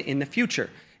present, and the future.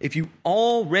 If you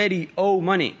already owe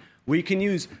money, we can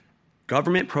use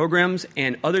government programs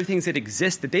and other things that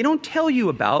exist that they don't tell you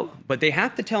about, but they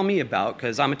have to tell me about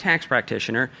because I'm a tax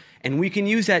practitioner, and we can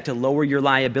use that to lower your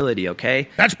liability, okay?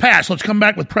 That's past. Let's come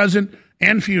back with present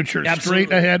and future. Absolutely.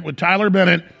 Straight ahead with Tyler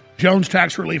Bennett,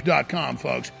 JonesTaxRelief.com,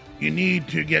 folks. You need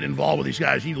to get involved with these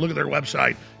guys. You need to look at their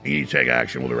website, and you need to take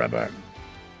action. We'll be right back.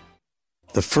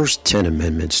 The first 10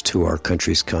 amendments to our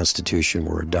country's Constitution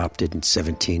were adopted in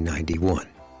 1791.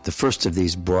 The first of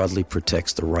these broadly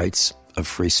protects the rights of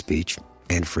free speech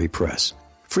and free press.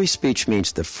 Free speech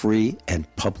means the free and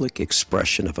public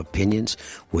expression of opinions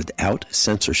without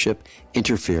censorship,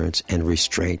 interference, and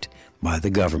restraint by the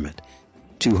government.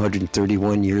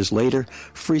 231 years later,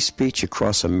 free speech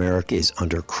across America is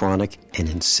under chronic and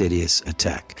insidious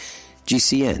attack.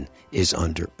 GCN is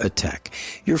under attack.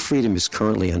 Your freedom is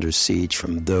currently under siege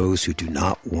from those who do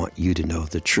not want you to know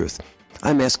the truth.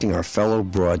 I'm asking our fellow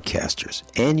broadcasters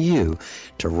and you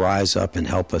to rise up and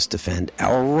help us defend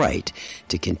our right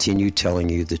to continue telling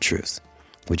you the truth.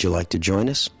 Would you like to join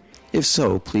us? If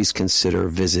so, please consider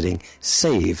visiting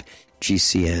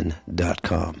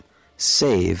SaveGCN.com.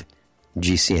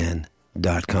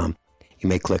 SaveGCN.com. You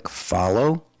may click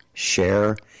follow,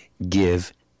 share,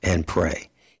 give, and pray.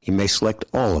 You may select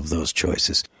all of those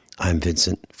choices. I'm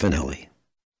Vincent Finelli.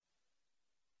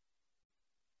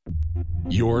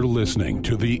 You're listening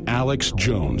to The Alex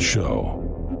Jones Show.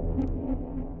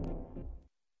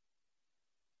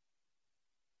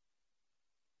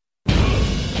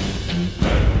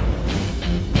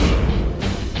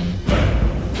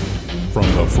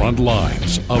 From the front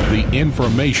lines of the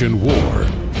information war,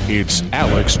 it's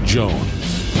Alex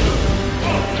Jones.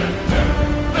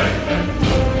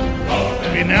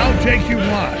 We now take you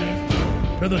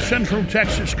live to the Central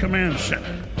Texas Command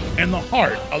Center in the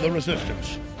heart of the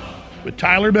resistance with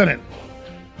Tyler Bennett,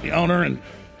 the owner and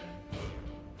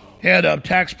head of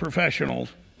tax professionals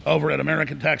over at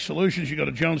American Tax Solutions. You go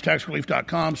to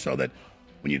jonestaxrelief.com so that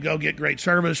when you go get great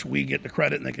service, we get the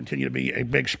credit, and they continue to be a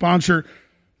big sponsor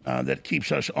that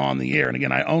keeps us on the air. And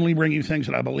again, I only bring you things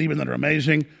that I believe in that are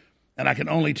amazing, and I can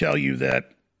only tell you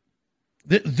that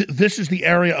this is the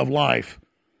area of life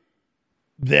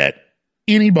that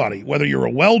anybody, whether you're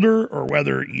a welder or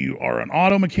whether you are an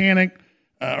auto mechanic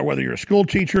or whether you're a school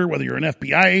teacher, whether you're an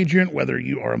FBI agent, whether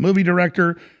you are a movie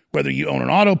director, whether you own an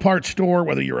auto parts store,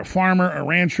 whether you're a farmer, a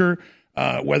rancher,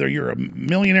 whether you're a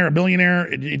millionaire, a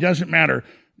billionaire, it doesn't matter.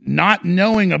 Not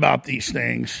knowing about these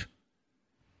things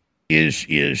is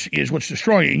what's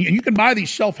destroying you. And you can buy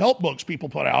these self-help books people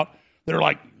put out that are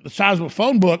like the size of a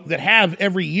phone book that have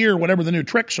every year whatever the new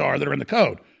tricks are that are in the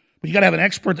code. But you got to have an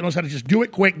expert that knows how to just do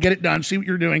it quick, get it done, see what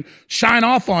you're doing, sign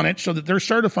off on it so that they're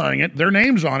certifying it, their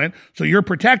name's on it, so you're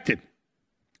protected.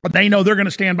 But they know they're going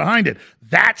to stand behind it.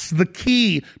 That's the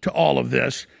key to all of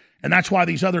this. And that's why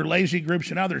these other lazy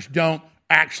groups and others don't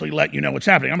actually let you know what's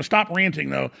happening. I'm going to stop ranting,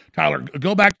 though, Tyler.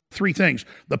 Go back to three things: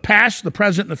 the past, the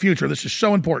present, and the future. This is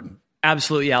so important.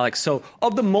 Absolutely, Alex. So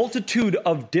of the multitude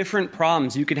of different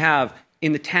problems you could have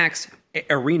in the tax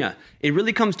arena, it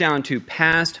really comes down to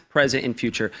past, present, and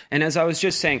future. And as I was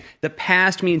just saying, the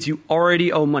past means you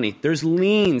already owe money. There's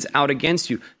liens out against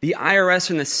you. The IRS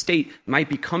and the state might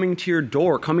be coming to your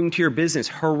door, coming to your business,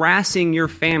 harassing your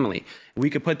family. We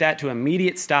could put that to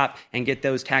immediate stop and get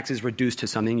those taxes reduced to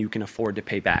something you can afford to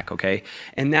pay back, okay?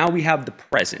 And now we have the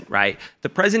present, right? The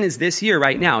present is this year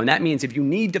right now, and that means if you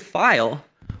need to file,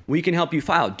 we can help you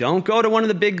file. Don't go to one of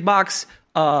the big box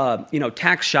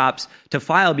tax shops to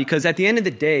file, because at the end of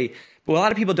the day, what a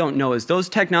lot of people don't know is those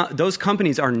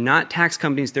companies are not tax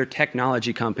companies, they're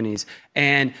technology companies.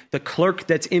 And the clerk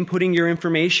that's inputting your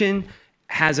information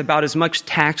has about as much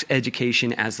tax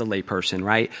education as the layperson,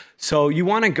 right? So you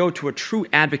want to go to a true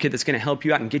advocate that's going to help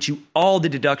you out and get you all the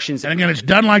deductions. And again, it's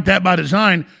done like that by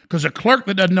design, because a clerk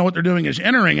that doesn't know what they're doing is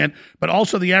entering it, but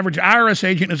also the average IRS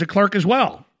agent is a clerk as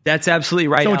well. That's absolutely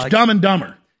right, So it's Dumb and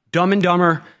Dumber. Dumb and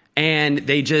Dumber. And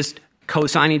they just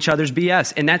co-sign each other's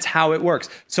BS. And that's how it works.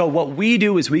 So what we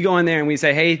do is we go in there and we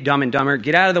say, hey, Dumb and Dumber,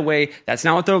 get out of the way. That's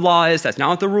not what the law is. That's not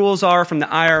what the rules are from the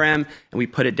IRM. And we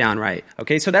put it down right.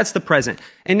 Okay, so that's the present.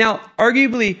 And now,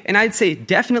 arguably, and I'd say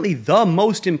definitely the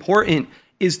most important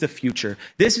is the future.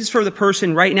 This is for the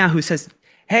person right now who says,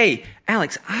 hey,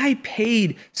 Alex, I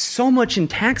paid so much in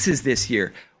taxes this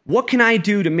year. What can I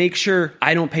do to make sure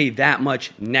I don't pay that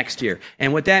much next year?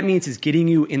 And what that means is getting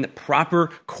you in the proper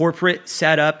corporate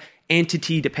setup,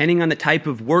 entity, depending on the type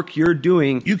of work you're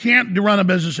doing. You can't run a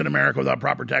business in America without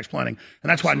proper tax planning. And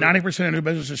that's why 90% of new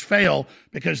businesses fail,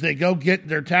 because they go get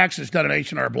their taxes done at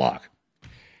H&R Block.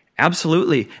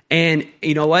 Absolutely. And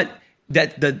you know what?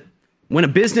 When a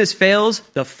business fails,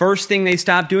 the first thing they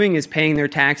stop doing is paying their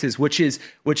taxes, which is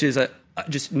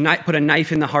just put a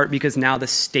knife in the heart, because now the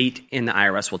state and the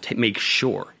IRS will make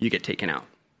sure you get taken out.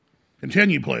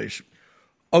 Continue, please.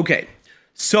 Okay.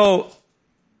 So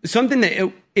something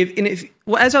that,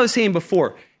 as I was saying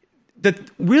before, the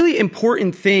really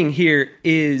important thing here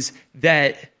is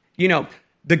that,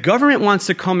 the government wants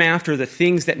to come after the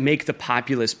things that make the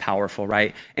populace powerful,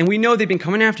 right? And we know they've been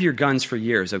coming after your guns for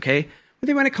years, okay? But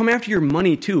they want to come after your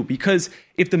money too, because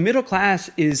if the middle class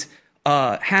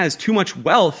has too much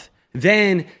wealth,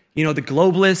 then, the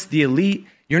globalists, the elite,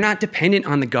 you're not dependent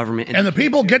on the government. And the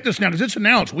people get this now, because it's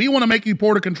announced. We want to make you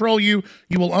poor to control you.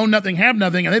 You will own nothing, have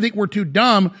nothing. And they think we're too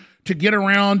dumb to get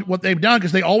around what they've done,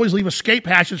 because they always leave escape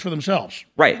hatches for themselves.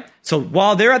 Right. So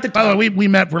while they're at the top. By the way, we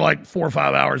met for like 4 or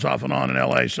 5 hours off and on in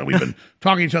L.A., so we've been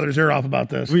talking each other's ear off about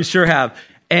this. We sure have.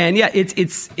 And yeah,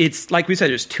 it's like we said,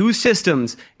 there's two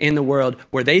systems in the world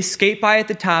where they skate by at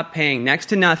the top, paying next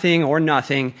to nothing or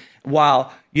nothing,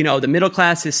 while, the middle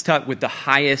class is stuck with the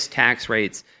highest tax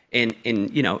rates. And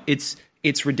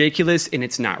it's ridiculous, and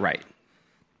it's not right.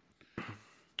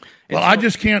 Well, I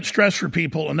just can't stress for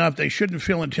people enough. They shouldn't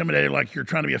feel intimidated like you're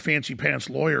trying to be a fancy pants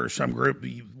lawyer or some group.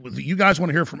 You guys want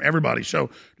to hear from everybody. So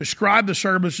describe the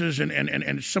services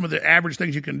and some of the average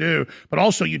things you can do. But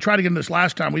also, you tried to get in this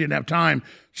last time. We didn't have time.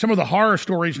 Some of the horror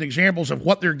stories and examples of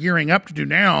what they're gearing up to do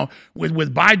now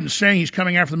with Biden saying he's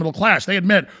coming after the middle class. They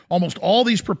admit almost all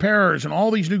these preparers and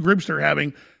all these new groups they're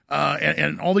having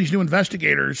and all these new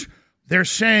investigators, they're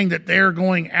saying that they're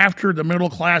going after the middle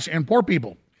class and poor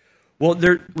people. Well,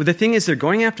 the thing is, they're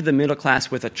going after the middle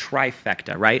class with a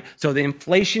trifecta, right? So the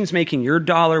inflation's making your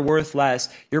dollar worth less,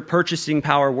 your purchasing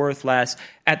power worth less.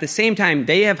 At the same time,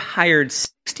 they have hired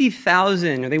 6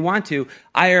 60,000, or they want to,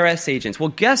 IRS agents. Well,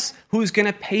 guess who's going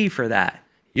to pay for that?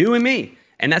 You and me.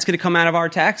 And that's going to come out of our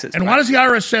taxes. And why does the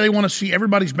IRS say they want to see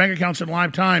everybody's bank accounts in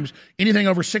live times, anything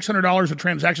over $600 of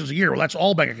transactions a year? Well, that's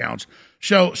all bank accounts.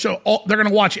 So they're going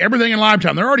to watch everything in live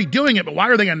time. They're already doing it, but why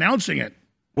are they announcing it?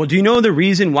 Well, do you know the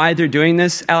reason why they're doing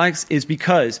this, Alex? Is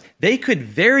because they could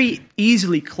very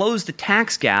easily close the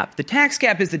tax gap. The tax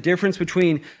gap is the difference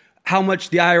between how much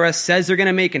the IRS says they're going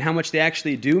to make and how much they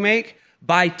actually do make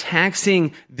by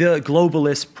taxing the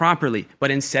globalists properly.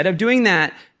 But instead of doing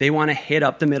that, they want to hit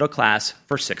up the middle class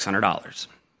for $600.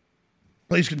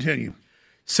 Please continue.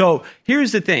 So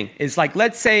here's the thing. It's like,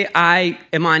 let's say I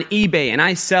am on eBay and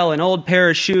I sell an old pair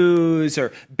of shoes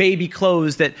or baby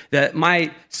clothes that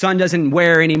my son doesn't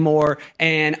wear anymore.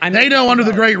 And they know under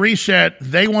the Great Reset,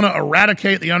 they want to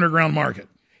eradicate the underground market.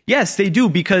 Yes, they do.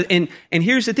 Because and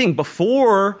here's the thing.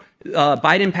 Before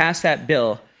Biden passed that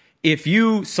bill, if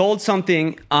you sold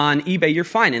something on eBay, you're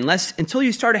fine until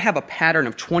you start to have a pattern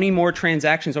of 20 more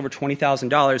transactions over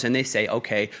 $20,000, and they say,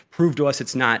 okay, prove to us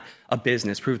it's not a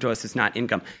business, prove to us it's not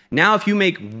income. Now, if you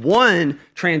make one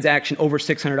transaction over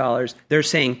 $600, they're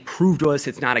saying, prove to us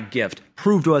it's not a gift,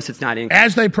 prove to us it's not income.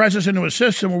 As they press us into a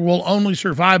system where we'll only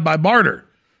survive by barter.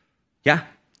 Yeah,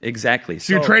 exactly.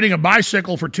 So you're trading a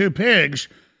bicycle for 2 pigs.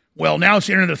 Well, now it's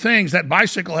the Internet of Things. That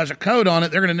bicycle has a code on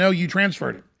it. They're going to know you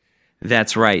transferred it.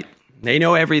 That's right. They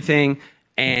know everything,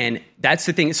 and that's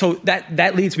the thing. So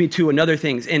that leads me to another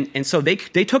thing. And so they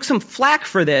took some flack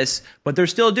for this, but they're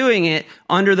still doing it.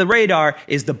 Under the radar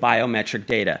is the biometric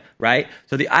data, right?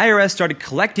 So the IRS started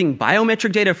collecting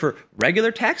biometric data for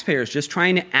regular taxpayers just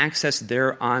trying to access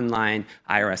their online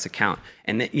IRS account.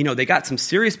 And they got some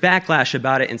serious backlash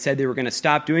about it and said they were going to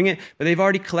stop doing it, but they've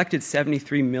already collected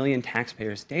 73 million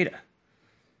taxpayers' data.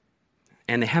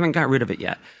 And they haven't got rid of it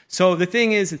yet. So the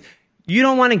thing is, you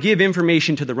don't want to give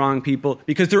information to the wrong people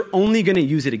because they're only going to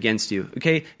use it against you,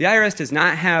 okay? The IRS does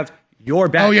not have your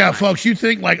back. Oh, yeah, folks, you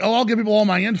think like, I'll give people all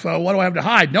my info. What do I have to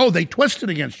hide? No, they twist it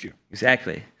against you.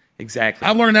 Exactly.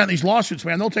 I've learned that in these lawsuits,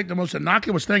 man. They'll take the most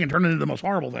innocuous thing and turn it into the most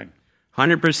horrible thing.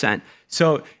 100%.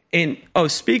 So,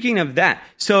 speaking of that,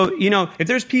 so, if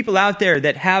there's people out there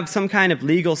that have some kind of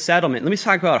legal settlement, let me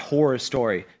talk about a horror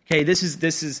story, okay? This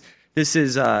is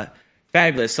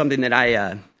fabulous, something that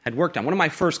I had worked on. One of my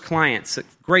first clients, a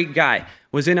great guy,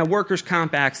 was in a workers'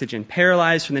 comp accident,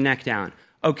 paralyzed from the neck down.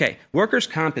 Okay, workers'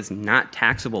 comp is not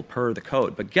taxable per the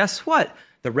code, but guess what?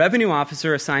 The revenue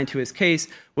officer assigned to his case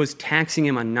was taxing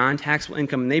him on non-taxable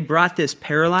income, and they brought this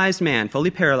paralyzed man, fully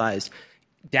paralyzed,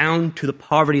 down to the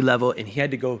poverty level, and he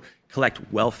had to go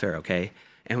collect welfare, okay?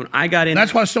 And when I got in...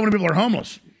 That's why so many people are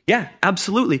homeless. Yeah,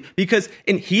 absolutely.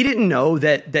 And he didn't know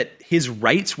that his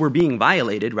rights were being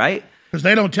violated, right? Because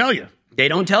they don't tell you. They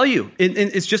don't tell you.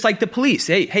 It's just like the police.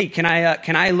 Hey, can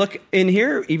I look in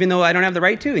here even though I don't have the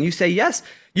right to? And you say yes.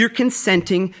 You're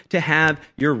consenting to have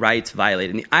your rights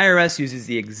violated. And the IRS uses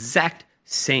the exact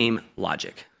same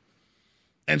logic.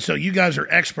 And so you guys are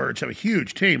experts, have a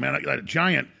huge team, man, like a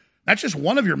giant. That's just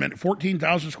one of your men,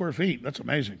 14,000 square feet. That's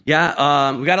amazing.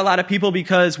 Yeah, we got a lot of people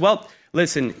because, well,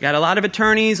 listen, got a lot of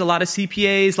attorneys, a lot of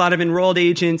CPAs, a lot of enrolled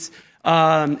agents,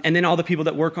 and then all the people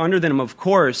that work under them, of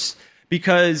course.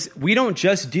 Because we don't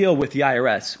just deal with the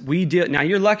IRS. Now,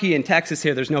 you're lucky in Texas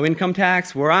here. There's no income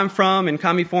tax. Where I'm from, in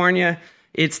California,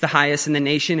 it's the highest in the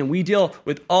nation. And we deal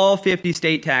with all 50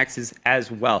 state taxes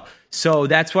as well. So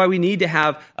that's why we need to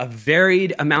have a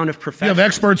varied amount of professionals. You have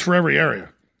experts for every area.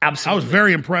 Absolutely. I was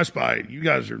very impressed by it. You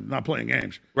guys are not playing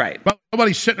games. Right. But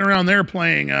nobody's sitting around there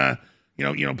playing,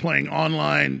 playing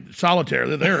online solitaire.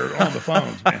 They're on the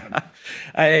phones, man.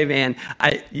 Hey, man,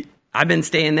 I've been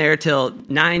staying there till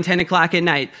 9, 10 o'clock at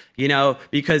night,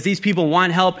 because these people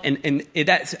want help. And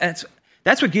that's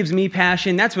what gives me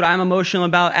passion. That's what I'm emotional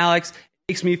about, Alex. It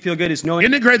makes me feel good is knowing.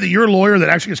 Isn't it great that you're a lawyer that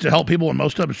actually gets to help people and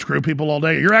most of them screw people all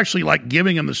day? You're actually like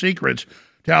giving them the secrets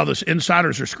to how the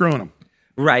insiders are screwing them.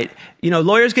 Right.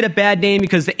 Lawyers get a bad name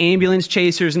because the ambulance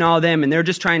chasers and all of them, and they're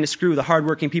just trying to screw the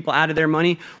hardworking people out of their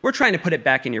money. We're trying to put it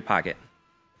back in your pocket.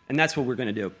 And that's what we're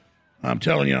going to do. I'm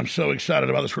telling you, I'm so excited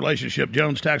about this relationship,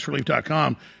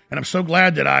 JonesTaxRelief.com. And I'm so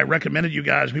glad that I recommended you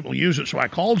guys, people use it. So I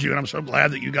called you, and I'm so glad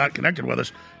that you got connected with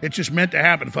us. It's just meant to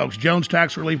happen, folks.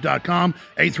 JonesTaxRelief.com,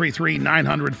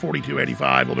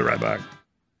 833-900-4285. We'll be right back.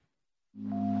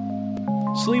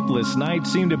 Sleepless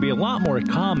nights seem to be a lot more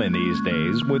common these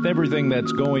days with everything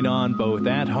that's going on both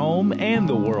at home and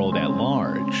the world at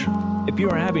large. If you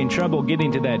are having trouble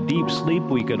getting to that deep sleep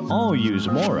we could all use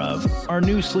more of, our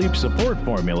new sleep support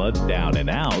formula, Down and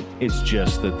Out, is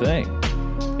just the thing.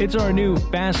 It's our new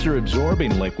faster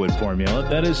absorbing liquid formula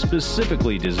that is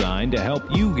specifically designed to help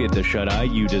you get the shut-eye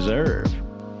you deserve.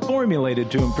 Formulated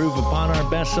to improve upon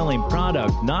our best-selling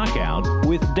product, Knockout,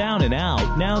 with Down and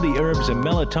Out, now the herbs and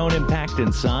melatonin packed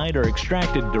inside are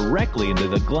extracted directly into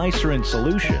the glycerin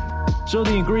solution. So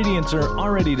the ingredients are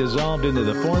already dissolved into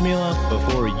the formula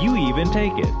before you even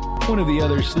take it. One of the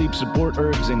other sleep support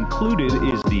herbs included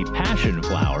is the passion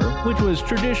flower, which was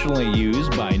traditionally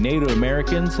used by Native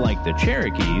Americans like the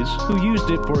Cherokees, who used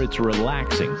it for its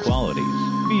relaxing qualities.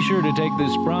 Be sure to take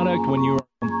this product when you are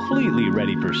completely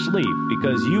ready for sleep,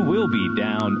 because you will be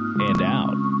down and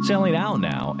out. Selling out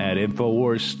now at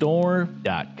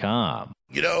InfoWarsStore.com.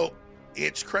 You know,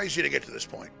 it's crazy to get to this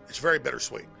point. It's very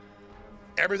bittersweet.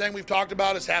 Everything we've talked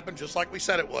about has happened just like we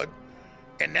said it would.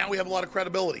 And now we have a lot of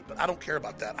credibility, but I don't care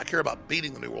about that. I care about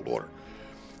beating the New World Order.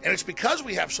 And it's because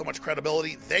we have so much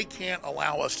credibility, they can't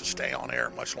allow us to stay on air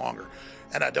much longer.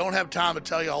 And I don't have time to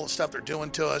tell you all the stuff they're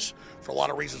doing to us for a lot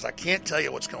of reasons. I can't tell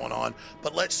you what's going on,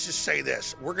 but let's just say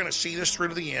this. We're going to see this through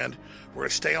to the end. We're going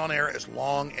to stay on air as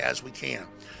long as we can.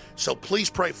 So please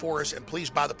pray for us and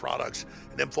please buy the products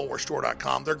at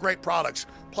InfoWarsStore.com. They're great products,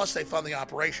 plus they fund the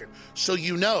operation. So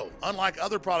you know, unlike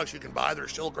other products you can buy that are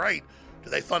still great,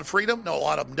 do they fund freedom? No, a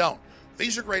lot of them don't.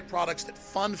 These are great products that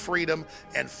fund freedom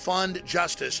and fund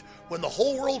justice when the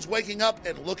whole world's waking up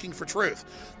and looking for truth.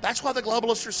 That's why the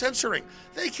globalists are censoring.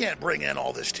 They can't bring in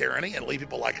all this tyranny and leave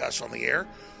people like us on the air.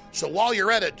 So while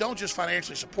you're at it, don't just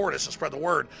financially support us and spread the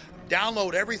word.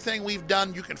 Download everything we've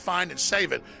done you can find and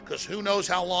save it, because who knows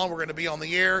how long we're going to be on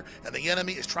the air, and the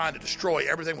enemy is trying to destroy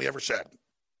everything we ever said.